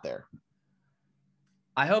lay it out there.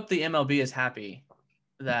 I hope the MLB is happy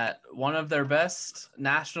that one of their best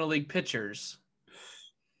National League pitchers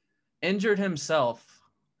injured himself,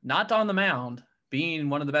 not on the mound, being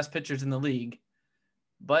one of the best pitchers in the league,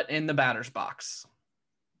 but in the batter's box.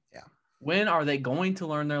 Yeah. When are they going to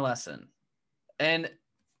learn their lesson? And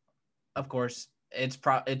of course,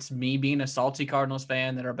 it's me being a salty Cardinals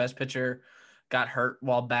fan that our best pitcher got hurt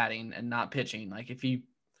while batting and not pitching. Like, if he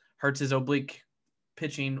hurts his oblique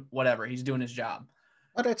pitching, whatever, he's doing his job.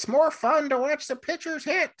 But it's more fun to watch the pitchers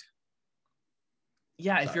hit.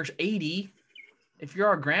 Yeah, sorry. If you're 80, if you're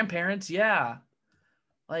our grandparents, yeah.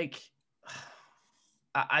 Like,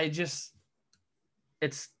 I just,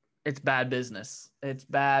 it's bad business. It's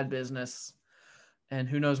bad business. And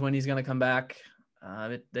who knows when he's going to come back.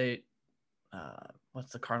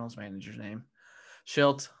 What's the Cardinals manager's name?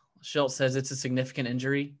 Schilt says it's a significant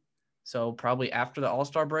injury. So probably after the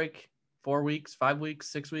All-Star break, 4 weeks, 5 weeks,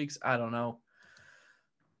 6 weeks. I don't know.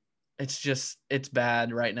 It's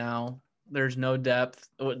bad right now. There's no depth.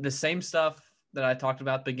 The same stuff that I talked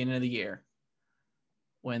about at the beginning of the year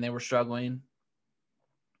when they were struggling.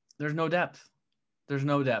 There's no depth.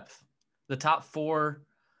 The top 4,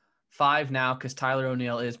 5 now, because Tyler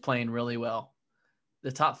O'Neill is playing really well.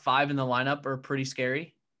 The top 5 in the lineup are pretty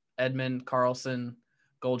scary. Edman, Carlson,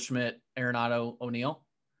 Goldschmidt, Arenado, O'Neill.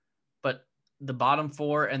 But the bottom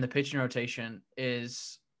 4 and the pitching rotation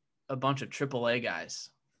is a bunch of AAA guys.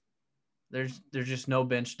 There's just no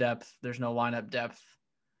bench depth. There's no lineup depth.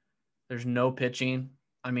 There's no pitching.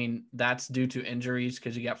 I mean, that's due to injuries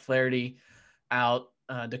because you got Flaherty out.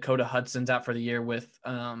 Dakota Hudson's out for the year with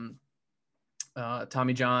Tommy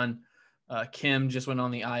John. Kim just went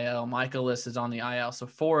on the IL. Michaelis is on the IL. So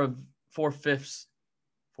 4 fifths.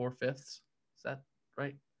 Is that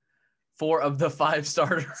right? 4 of the 5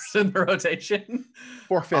 starters in the rotation.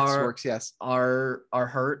 4/5 works, yes. Are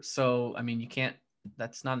hurt. So I mean, you can't.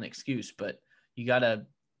 That's not an excuse, but you gotta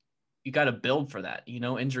build for that.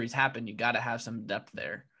 Injuries happen. You gotta have some depth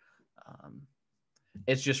there.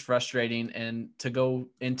 it's just frustrating. And to go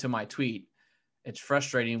into my tweet, it's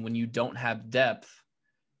frustrating when you don't have depth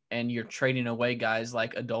and you're trading away guys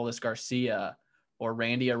like Adolis Garcia or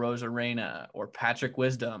Randy Arozarena or Patrick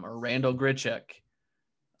Wisdom or Randall Grichuk.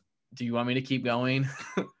 Do you want me to keep going?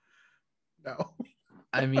 No.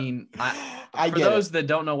 I mean, I for those that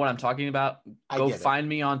don't know what I'm talking about, go find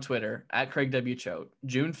me on Twitter at Craig W. Choate.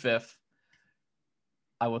 June 5th.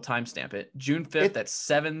 I will timestamp it. June 5th at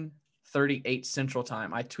 7:38 Central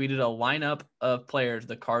Time. I tweeted a lineup of players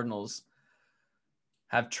the Cardinals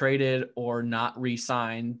have traded or not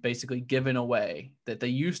re-signed, basically given away, that they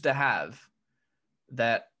used to have,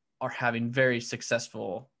 that are having very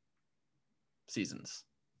successful seasons.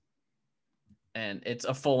 And it's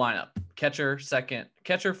a full lineup. Catcher,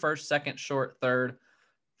 first, second, short, third,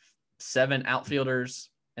 7 outfielders,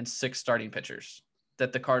 and 6 starting pitchers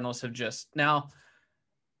that the Cardinals have just now.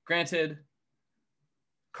 Granted,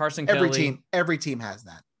 Carson Kelly. Every team has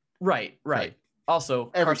that. Right. Also,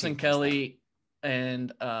 Carson Kelly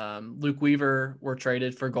and Luke Weaver were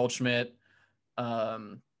traded for Goldschmidt.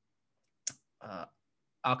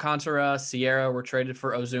 Alcantara, Sierra were traded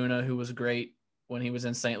for Ozuna, who was great when he was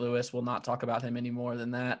in St. Louis. We'll not talk about him any more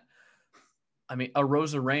than that. I mean,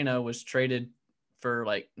 Arozarena was traded for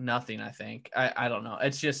like nothing, I think. I don't know.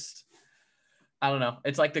 It's just, I don't know.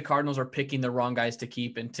 It's like the Cardinals are picking the wrong guys to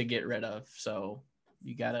keep and to get rid of. So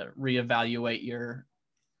you got to reevaluate your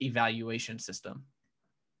evaluation system.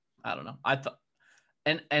 I don't know. I thought,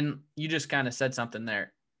 and you just kind of said something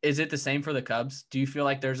there. Is it the same for the Cubs? Do you feel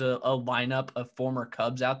like there's a lineup of former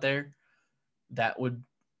Cubs out there that would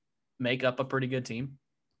make up a pretty good team?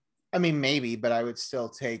 I mean, maybe, but I would still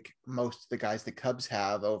take most of the guys the Cubs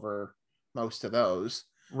have over most of those.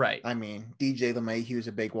 Right. I mean, DJ LeMahieu is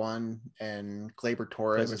a big one, and Gleyber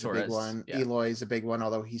Torres is a big one. Yeah. Eloy is a big one,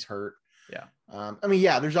 although he's hurt. Yeah. I mean,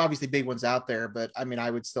 yeah, there's obviously big ones out there, but I mean, I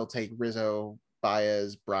would still take Rizzo,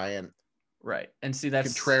 Baez, Bryant. Right. And see,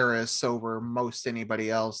 that's Contreras over most anybody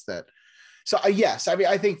else that. So yes, I mean,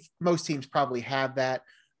 I think most teams probably have that.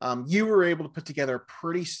 You were able to put together a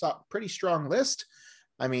pretty strong list.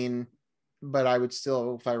 I mean, but I would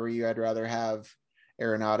still, if I were you, I'd rather have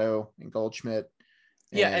Arenado and Goldschmidt.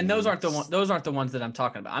 Yeah, and those aren't the ones that I'm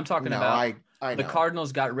talking about. I'm talking about I the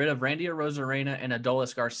Cardinals got rid of Randy Arozarena and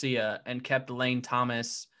Adolis Garcia and kept Lane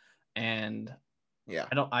Thomas, and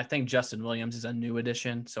I think Justin Williams is a new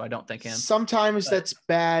addition, so I don't think him. Sometimes that's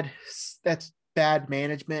bad. That's bad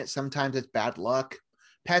management. Sometimes it's bad luck.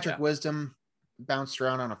 Patrick Wisdom bounced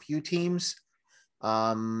around on a few teams.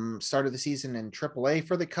 Started the season in AAA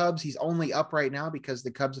for the Cubs. He's only up right now because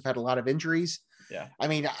the Cubs have had a lot of injuries. Yeah. I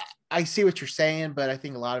mean, I see what you're saying, but I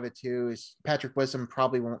think a lot of it too is Patrick Wisdom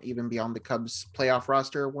probably won't even be on the Cubs playoff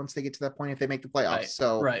roster once they get to that point if they make the playoffs. Right.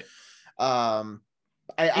 So, right.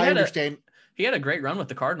 I understand. He had a great run with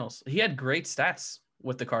the Cardinals. He had great stats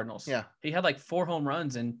with the Cardinals. Yeah. He had like 4 home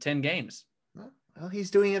runs in 10 games. Well,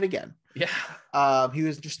 he's doing it again. Yeah. He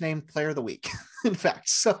was just named Player of the Week, in fact.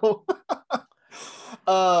 So,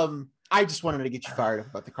 I just wanted to get you fired up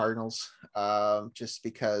about the Cardinals, just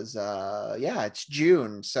because, it's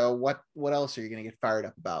June. So what else are you going to get fired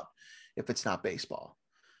up about if it's not baseball?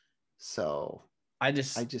 So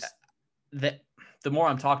the more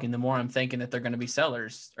I'm talking, the more I'm thinking that they're going to be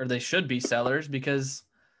sellers, or they should be sellers, because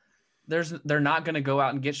they're not going to go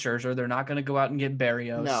out and get Scherzer. They're not going to go out and get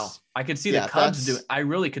Berrios. No, I could see the Cubs doing. I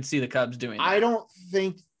really could see the Cubs doing that. I don't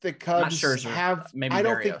think the Cubs have. Maybe I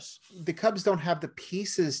don't Berrios. think the Cubs don't have the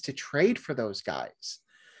pieces to trade for those guys.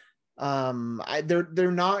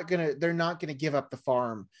 They're not gonna give up the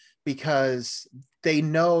farm because they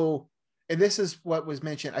know. And this is what was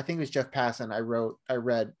mentioned. I think it was Jeff Passan. I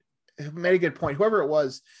read, made a good point. Whoever it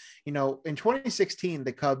was, in 2016,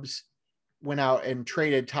 the Cubs went out and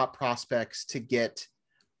traded top prospects to get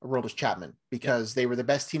Aroldis Chapman because they were the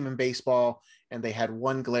best team in baseball and they had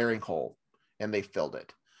one glaring hole and they filled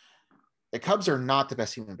it. The Cubs are not the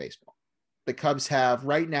best team in baseball. The Cubs have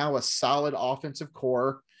right now a solid offensive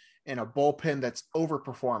core and a bullpen that's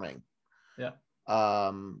overperforming. Yeah.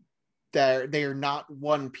 They are not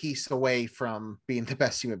one piece away from being the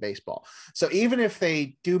best team in baseball. So even if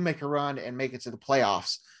they do make a run and make it to the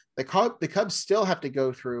playoffs, the Cubs still have to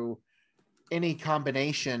go through any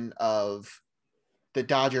combination of the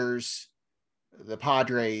Dodgers, the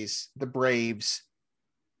Padres, the Braves,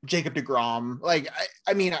 Jacob deGrom.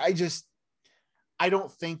 I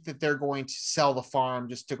don't think that they're going to sell the farm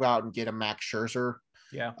just to go out and get a Max Scherzer.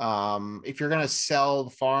 Yeah. If you're going to sell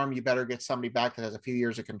the farm, you better get somebody back that has a few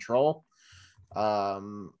years of control. I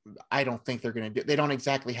don't think they're going to they don't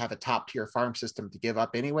exactly have a top tier farm system to give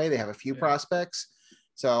up anyway. They have a few prospects,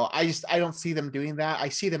 So I don't see them doing that. I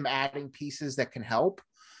see them adding pieces that can help.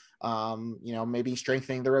 Maybe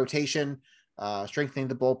strengthening the rotation, strengthening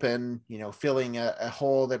the bullpen, filling a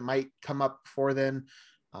hole that might come up before then.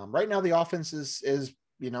 Right now, the offense is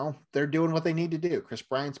they're doing what they need to do. Chris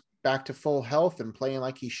Bryant's back to full health and playing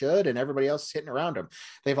like he should, and everybody else is hitting around him.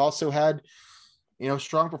 They've also had,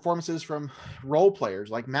 strong performances from role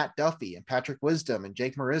players like Matt Duffy and Patrick Wisdom and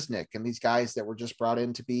Jake Marisnick, and these guys that were just brought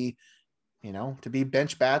in to be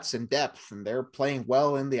bench bats and depth, and they're playing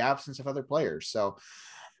well in the absence of other players. So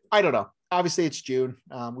I don't know. Obviously, it's June.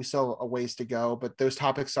 We still have a ways to go, but those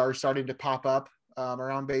topics are starting to pop up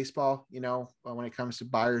around baseball, when it comes to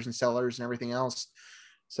buyers and sellers and everything else.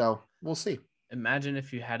 So we'll see. Imagine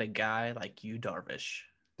if you had a guy like Yu Darvish.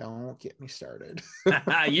 Don't get me started.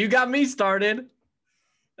 You got me started.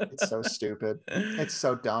 It's so stupid. It's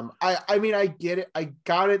so dumb. I mean, I get it. I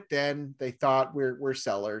got it then. They thought we're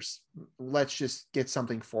sellers. Let's just get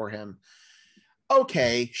something for him.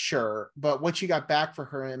 Okay, sure. But what you got back for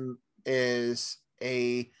him is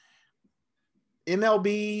a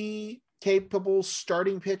MLB capable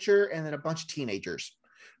starting pitcher and then a bunch of teenagers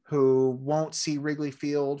who won't see Wrigley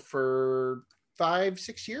Field for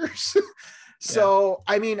 5-6 years. So,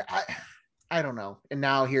 yeah. I mean, I don't know. And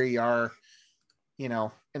now here you are,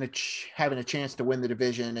 having a chance to win the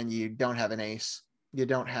division, and you don't have an ace. You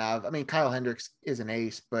don't have, Kyle Hendricks is an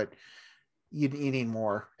ace, but you need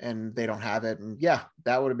more, and they don't have it. And yeah,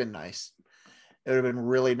 that would have been nice. It would have been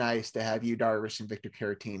really nice to have Yu Darvish and Victor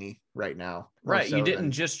Caratini right now. Right. You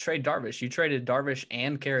didn't just trade Darvish. You traded Darvish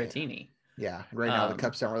and Caratini. Yeah. Right now the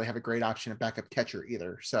Cubs don't really have a great option at backup catcher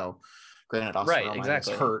either. So granted, Austin Romine is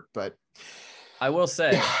hurt, but I will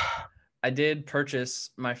say I did purchase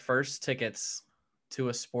my first tickets to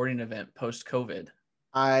a sporting event post-COVID.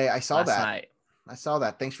 I saw last that. Night. I saw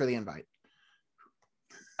that. Thanks for the invite.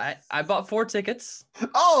 I bought 4 tickets.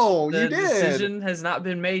 Oh, you did. The decision has not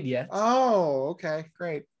been made yet. Oh, okay,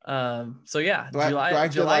 great. So yeah,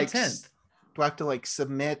 July 10th. Do I have to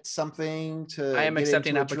submit something to? I am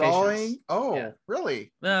accepting applications. Drawing? Oh, yeah.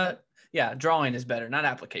 Really? Yeah, drawing is better, not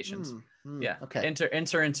applications. Yeah. Okay.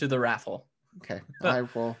 Enter into the raffle. Okay. I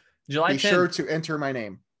will July 10th, sure to enter my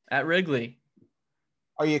name at Wrigley.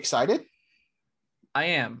 Are you excited? I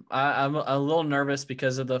am. I'm a little nervous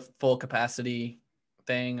because of the full capacity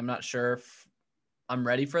thing. I'm not sure if I'm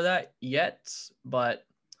ready for that yet, but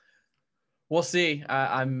we'll see.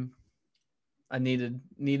 I needed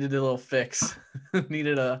a little fix.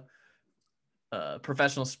 Needed a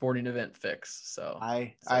professional sporting event fix. So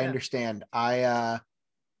I understand.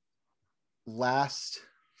 Last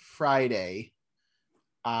Friday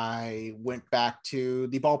I went back to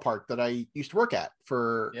the ballpark that I used to work at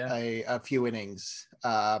for a few innings.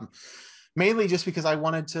 Mainly just because I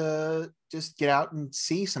wanted to just get out and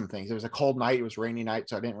see some things. It was a cold night. It was a rainy night,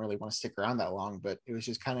 so I didn't really want to stick around that long, but it was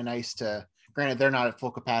just kind of nice to, granted, they're not at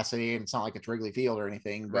full capacity and it's not like it's Wrigley Field or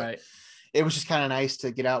anything, but it was just kind of nice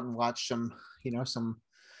to get out and watch some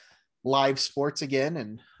live sports again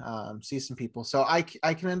and see some people. So I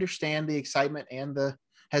can understand the excitement and the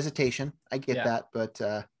hesitation. I get that, but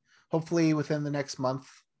hopefully within the next month,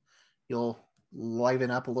 you'll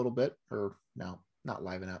liven up a little bit, or no, not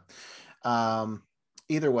liven up.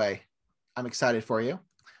 Either way, I'm excited for you.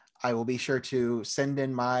 I will be sure to send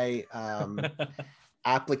in my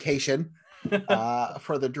application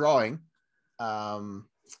for the drawing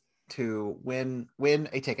to win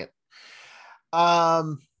a ticket.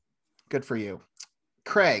 Good for you.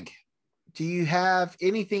 Craig, do you have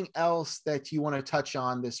anything else that you want to touch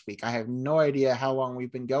on this week? I have no idea how long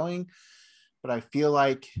we've been going, but I feel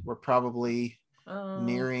like we're probably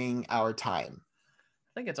nearing our time.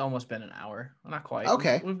 I think it's almost been an hour. Not quite.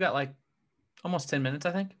 Okay. We've got almost 10 minutes,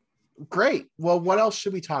 I think. Great. Well, what else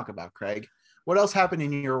should we talk about, Craig? What else happened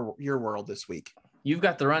in your world this week? You've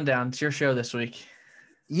got the rundown. It's your show this week.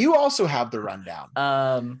 You also have the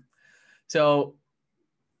rundown. So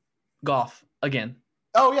golf again.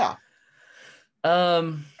 Oh yeah.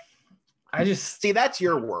 I just see that's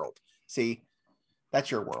your world.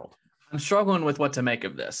 That's your world. I'm struggling with what to make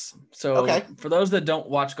of this. So for those that don't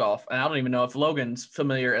watch golf, and I don't even know if Logan's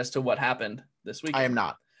familiar as to what happened this week. I am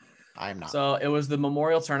not. So it was the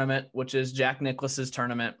Memorial Tournament, which is Jack Nicklaus's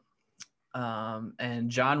tournament. And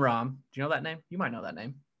Jon Rahm, do you know that name? You might know that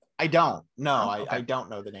name. I don't. No, I don't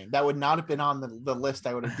know the name. That would not have been on the list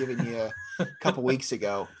I would have given you a couple weeks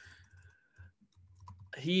ago.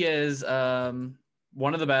 He is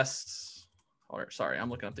one of the best. Sorry, I'm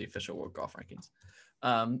looking up the official World Golf Rankings.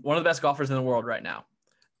 One of the best golfers in the world right now.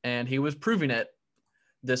 And he was proving it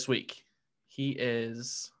this week. He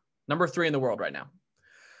is number 3 in the world right now.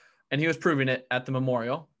 And he was proving it at the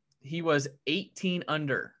Memorial. He was 18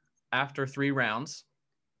 under after 3 rounds,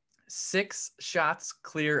 6 shots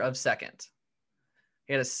clear of second.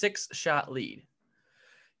 He had a 6-shot lead.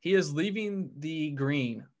 He is leaving the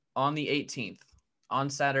green on the 18th on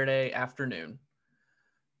Saturday afternoon.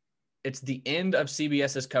 It's the end of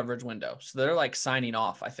CBS's coverage window. So they're like signing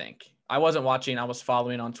off, I think. I wasn't watching. I was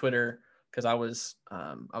following on Twitter because I was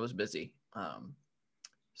busy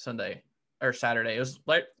Sunday or Saturday. It was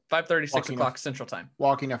like 5:30, 6 o'clock Central Time.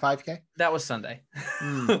 Walking a 5K? That was Sunday.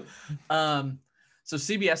 So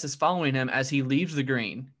CBS is following him as he leaves the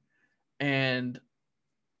green, and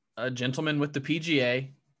a gentleman with the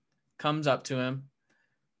PGA comes up to him,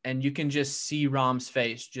 and you can just see Rahm's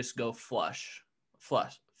face just go flush,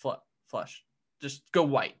 just go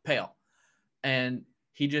white, pale. And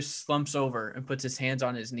he just slumps over and puts his hands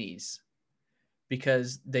on his knees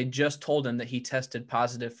because they just told him that he tested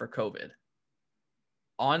positive for COVID.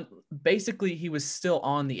 Basically, he was still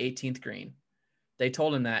on the 18th green. They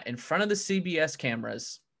told him that in front of the CBS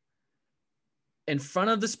cameras, in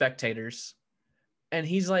front of the spectators, and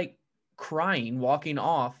he's like crying, walking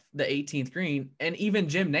off the 18th green. And even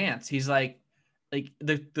Jim Nantz, he's like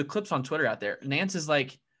the clips on Twitter out there. Nantz is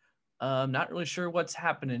like, not really sure what's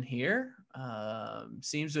happening here.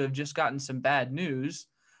 Seems to have just gotten some bad news.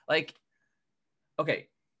 Like, okay,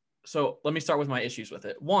 so let me start with my issues with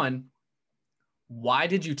it. One, why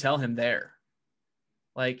did you tell him there?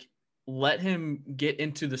 Like, let him get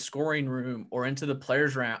into the scoring room or into the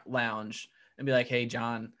players' lounge and be like, hey,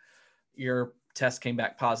 John, your test came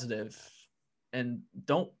back positive. And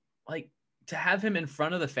don't, like, to have him in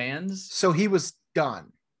front of the fans. So he was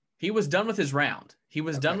done. He was done with his round. He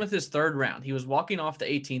was done with his 3rd round. He was walking off the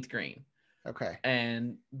 18th green. Okay.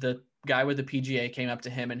 And the guy with the PGA came up to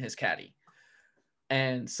him and his caddy.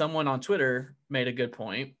 And someone on Twitter made a good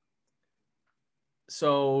point.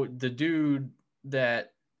 So the dude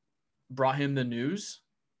that brought him the news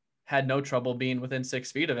had no trouble being within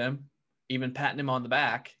 6 feet of him, even patting him on the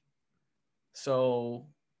back. So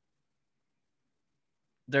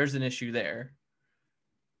there's an issue there.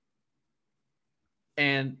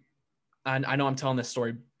 And I know I'm telling this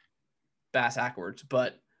story bass backwards,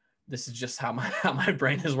 but this is just how my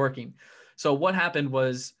brain is working. So what happened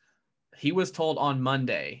was he was told on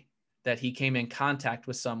Monday that he came in contact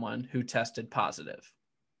with someone who tested positive,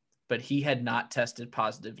 but he had not tested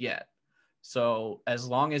positive yet. So as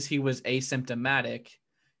long as he was asymptomatic,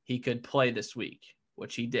 he could play this week,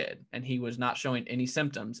 which he did. And he was not showing any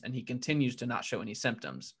symptoms, and he continues to not show any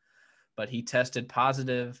symptoms. But he tested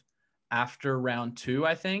positive after round 2,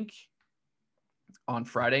 I think, on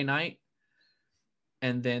Friday night.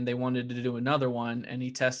 And then they wanted to do another one, and he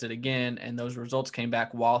tested again, and those results came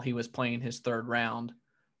back while he was playing his 3rd round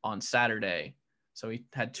on Saturday. So he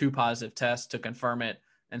had 2 positive tests to confirm it,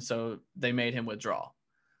 and so they made him withdraw.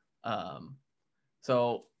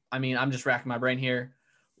 So, I mean, I'm just racking my brain here.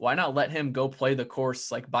 Why not let him go play the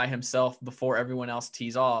course like by himself before everyone else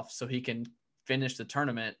tees off so he can finish the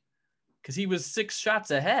tournament? Because he was 6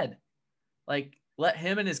 shots ahead. Like, let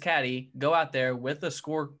him and his caddy go out there with a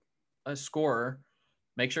scorer,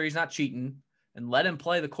 make sure he's not cheating, and let him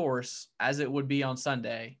play the course as it would be on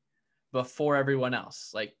Sunday before everyone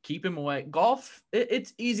else. Like, keep him away. Golf,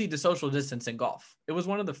 it's easy to social distance in golf. It was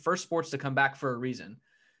one of the first sports to come back for a reason,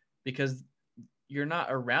 because you're not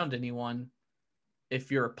around anyone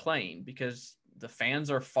if you're playing, because the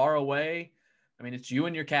fans are far away. I mean, it's you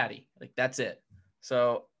and your caddy. Like, that's it.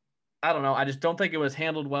 So I don't know. I just don't think it was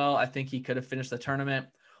handled well. I think he could have finished the tournament.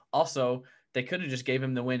 Also, they could have just gave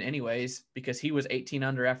him the win anyways, because he was 18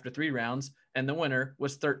 under after 3 rounds, and the winner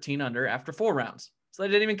was 13 under after 4 rounds. So they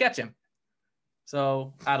didn't even catch him.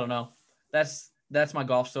 So I don't know. That's my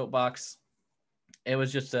golf soapbox. It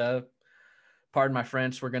was just pardon my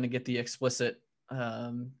French, we're going to get the explicit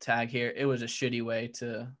tag here. It was a shitty way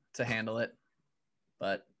to handle it,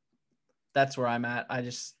 but that's where I'm at. I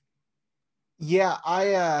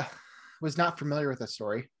was not familiar with the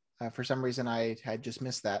story. For some reason, I had just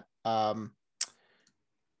missed that.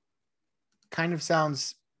 Kind of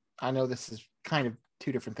sounds, I know this is kind of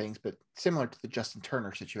 2 different things, but similar to the Justin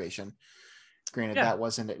Turner situation. Granted, that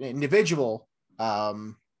wasn't an individual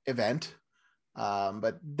event,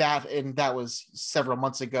 but that was several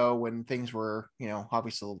months ago when things were,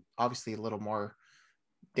 obviously a little more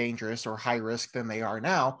dangerous or high risk than they are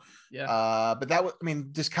now. Yeah. But that was, I mean,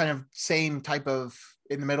 just kind of same type of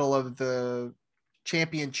in the middle of the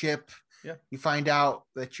championship. Yeah. You find out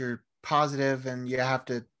that you're positive and you have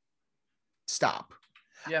to stop.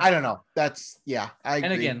 Yeah. I don't know.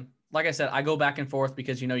 And again, like I said, I go back and forth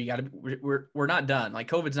because, you got to, we're not done. Like,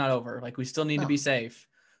 COVID's not over. Like, we still need to be safe,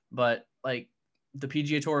 but like the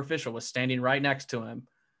PGA Tour official was standing right next to him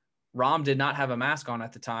Rom did not have a mask on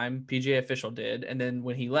at the time. PGA official did. And then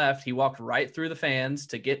when he left, he walked right through the fans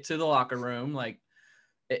to get to the locker room. Like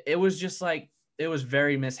it was just like, it was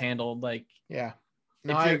very mishandled. Like, yeah,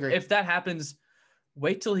 no, I agree. If that happens,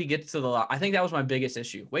 wait till he gets to the I think that was my biggest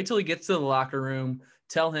issue. Wait till he gets to the locker room,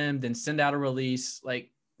 tell him, then send out a release. Like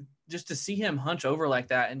just to see him hunch over like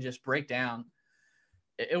that and just break down,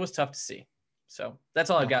 it was tough to see. So that's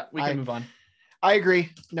all I've got. We can move on. I agree.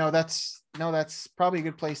 No, that's probably a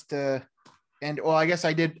good place to end. Well, I guess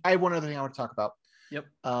I have one other thing I want to talk about. Yep.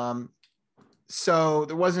 So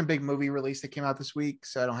there wasn't a big movie release that came out this week,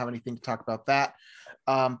 so I don't have anything to talk about that.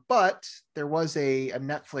 But there was a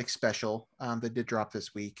Netflix special that did drop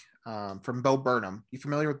this week from Bo Burnham. You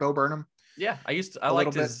familiar with Bo Burnham? Yeah, I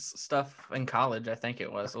liked his stuff in college. I think it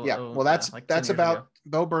was. Yeah, well, that's about ago.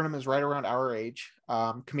 Bo Burnham is right around our age.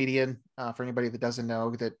 Comedian, for anybody that doesn't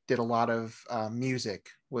know, that did a lot of music,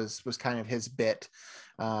 was kind of his bit.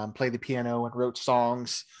 Played the piano and wrote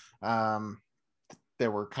songs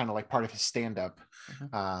that were kind of like part of his stand-up.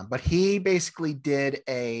 Mm-hmm. But he basically did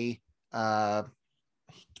it's a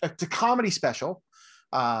comedy special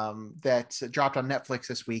that dropped on Netflix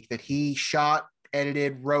this week that he shot,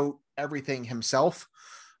 edited, wrote everything himself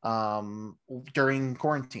during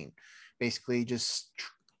quarantine. Basically just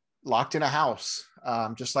locked in a house,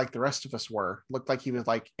 just like the rest of us were. Looked like he was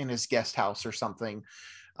like in his guest house or something.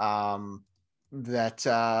 He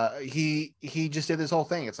just did this whole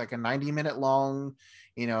thing. It's like a 90-minute long,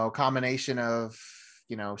 combination of,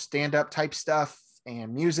 stand-up type stuff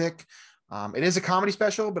and music. It is a comedy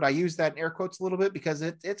special, but I use that in air quotes a little bit because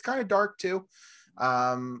it's kind of dark too.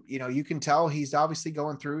 You can tell he's obviously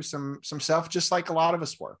going through some stuff just like a lot of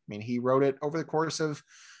us were. I mean, he wrote it over the course of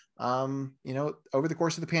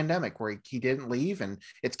the pandemic where he didn't leave, and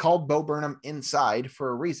it's called Bo Burnham Inside for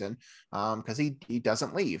a reason, because he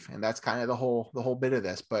doesn't leave. And that's kind of the whole bit of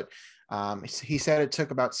this. But he said it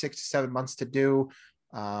took about 6 to 7 months to do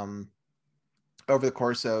over the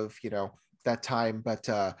course of, that time, but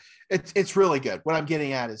it's really good. What I'm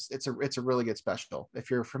getting at is it's a really good special. If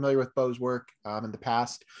you're familiar with Bo's work in the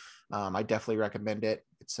past, I definitely recommend it.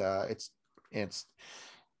 It's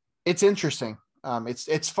interesting.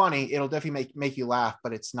 It's funny. It'll definitely make you laugh,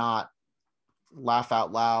 but it's not laugh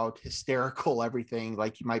out loud, hysterical, everything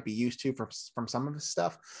like you might be used to from some of his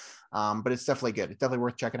stuff. But it's definitely good. It's definitely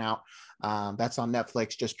worth checking out. That's on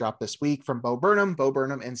Netflix, just dropped this week from Bo Burnham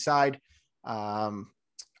Inside.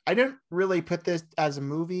 I didn't really put this as a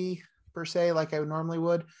movie per se, like I normally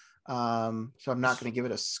would. So I'm not going to give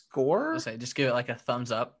it a score. Just give it like a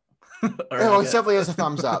thumbs up. It's definitely has a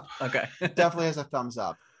thumbs up. Okay. Definitely has a thumbs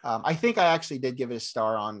up. I think I actually did give it a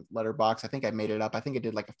star on Letterboxd. I think I made it up. I think it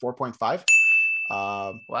did like a 4.5.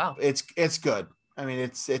 Wow. It's good. I mean,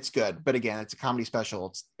 it's good, but again, it's a comedy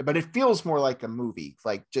special. But it feels more like a movie,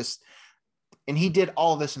 like and he did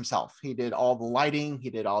all of this himself. He did all the lighting. He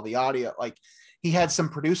did all the audio. Like he had some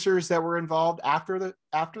producers that were involved after the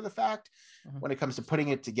fact when it comes to putting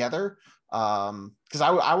it together. Because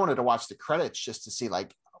I wanted to watch the credits just to see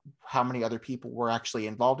like how many other people were actually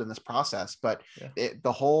involved in this process. But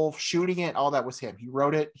the whole shooting it, all that was him. He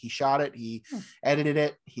wrote it, he shot it, he edited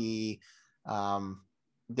it, he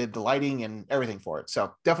did the lighting and everything for it.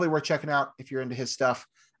 So definitely worth checking out if you're into his stuff.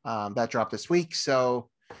 That dropped this week. So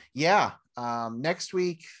yeah, next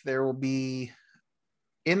week there will be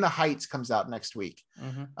In the Heights comes out next week.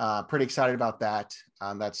 Pretty excited about that.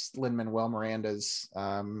 That's Lin-Manuel Miranda's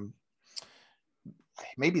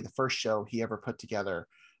maybe the first show he ever put together.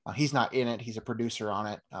 He's not in it. He's a producer on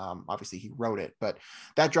it. Obviously he wrote it, but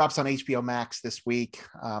that drops on HBO Max this week,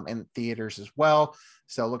 and theaters as well.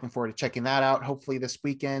 So looking forward to checking that out, hopefully this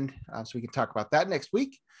weekend, so we can talk about that next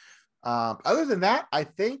week. Other than that, I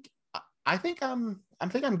think I'm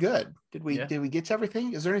good. Did we get to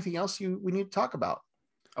everything? Is there anything else we need to talk about?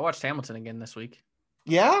 I watched Hamilton again this week.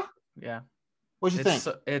 Yeah. What'd you think?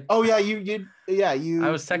 I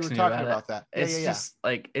was texting you about that. It's just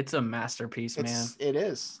like, it's a masterpiece, man. It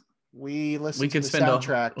is. We could to the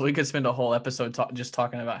soundtrack. We could spend a whole episode just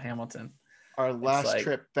talking about Hamilton. Our last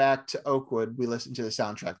trip back to Oakwood, we listened to the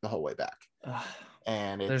soundtrack the whole way back.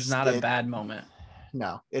 And there's not a bad moment.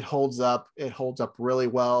 No, it holds up. It holds up really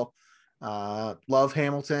well. Love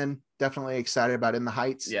Hamilton. Definitely excited about In the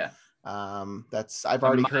Heights. Yeah. I've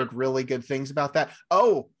already heard really good things about that.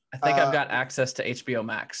 I think I've got access to HBO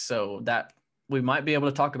Max, so that we might be able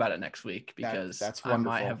to talk about it next week because that's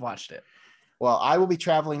wonderful. I might have watched it. Well, I will be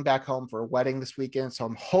traveling back home for a wedding this weekend, so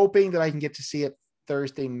I'm hoping that I can get to see it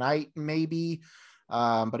Thursday night, maybe.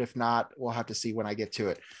 But if not, we'll have to see when I get to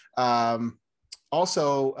it.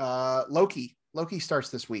 Also, Loki starts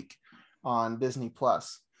this week on Disney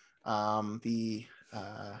Plus. The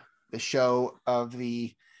the show of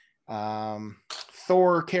the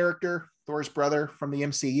Thor character, Thor's brother from the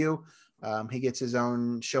MCU. He gets his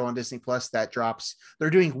own show on Disney Plus that drops. They're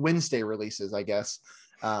doing Wednesday releases, I guess,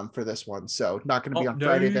 for this one. So not going to be on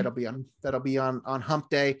Friday. That'll be on Hump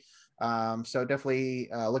Day. So definitely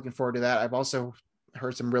looking forward to that. I've also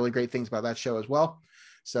heard some really great things about that show as well.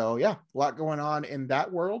 So yeah, a lot going on in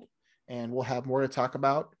that world, and we'll have more to talk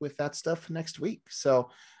about with that stuff next week. So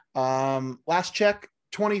last check,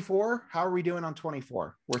 24. How are we doing on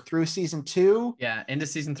 24? We're through season 2. Yeah, into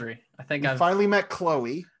season 3. I think I finally met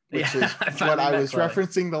Chloe, which is what I was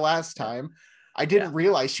referencing the last time. I didn't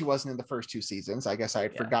realize she wasn't in the first 2 seasons. I guess I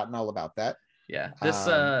had forgotten all about that. Yeah, this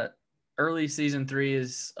early season 3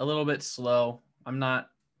 is a little bit slow. I'm not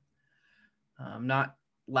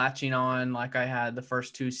latching on like I had the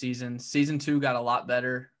first 2 seasons. Season 2 got a lot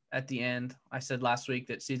better at the end. I said last week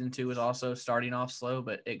that season 2 was also starting off slow,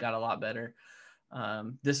 but it got a lot better.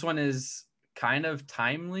 This one is kind of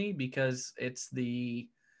timely because it's the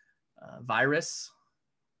virus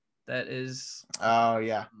that is. Oh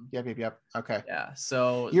yeah. Yep. Okay. Yeah.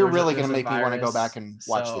 So you're really going to make me want to go back and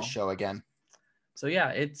watch this show again. So yeah,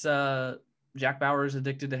 it's Jack Bauer is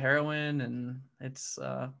addicted to heroin, and it's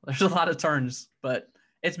there's a lot of turns, but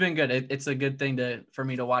it's been good. It's a good thing for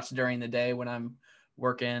me to watch during the day when I'm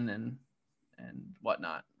working and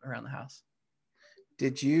whatnot around the house.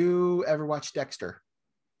 Did you ever watch Dexter?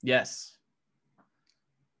 Yes.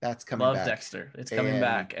 That's coming back. Love Dexter. It's coming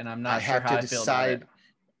back, and I'm not sure how I feel about it.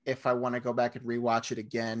 If I want to go back and rewatch it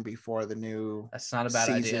again before the new That's not a bad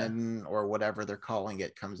season idea. Or whatever they're calling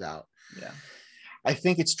it comes out. Yeah. I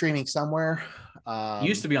think it's streaming somewhere. It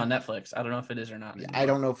used to be on Netflix. I don't know if it is or not anymore. I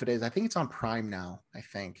don't know if it is. I think it's on Prime now, I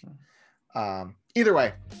think. Either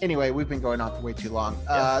way, anyway, we've been going on for way too long.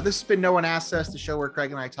 This has been No One Asked Us, the show where Craig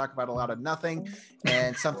and I talk about a lot of nothing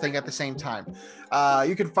and something at the same time.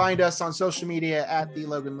 You can find us on social media at The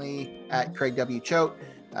Logan Lee, at Craig W. Choate.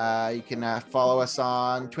 You can follow us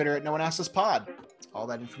on Twitter at No One Asked Us Pod. All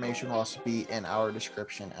that information will also be in our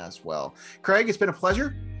description as well. Craig, it's been a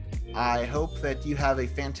pleasure. I hope that you have a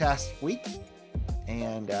fantastic week,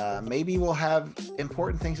 and maybe we'll have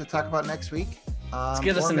important things to talk about next week. Let's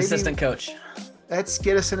get us an assistant coach. Let's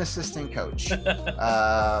get us an assistant coach.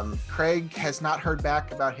 Craig has not heard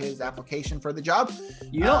back about his application for the job.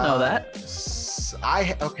 You don't know that.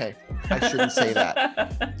 Okay. I shouldn't say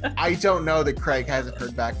that. I don't know that Craig hasn't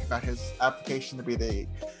heard back about his application to be the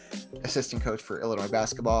assistant coach for Illinois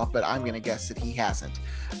basketball, but I'm going to guess that he hasn't.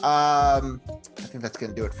 I think that's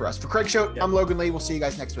going to do it for us. For Craig Choate, I'm Logan Lee. We'll see you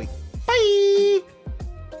guys next week.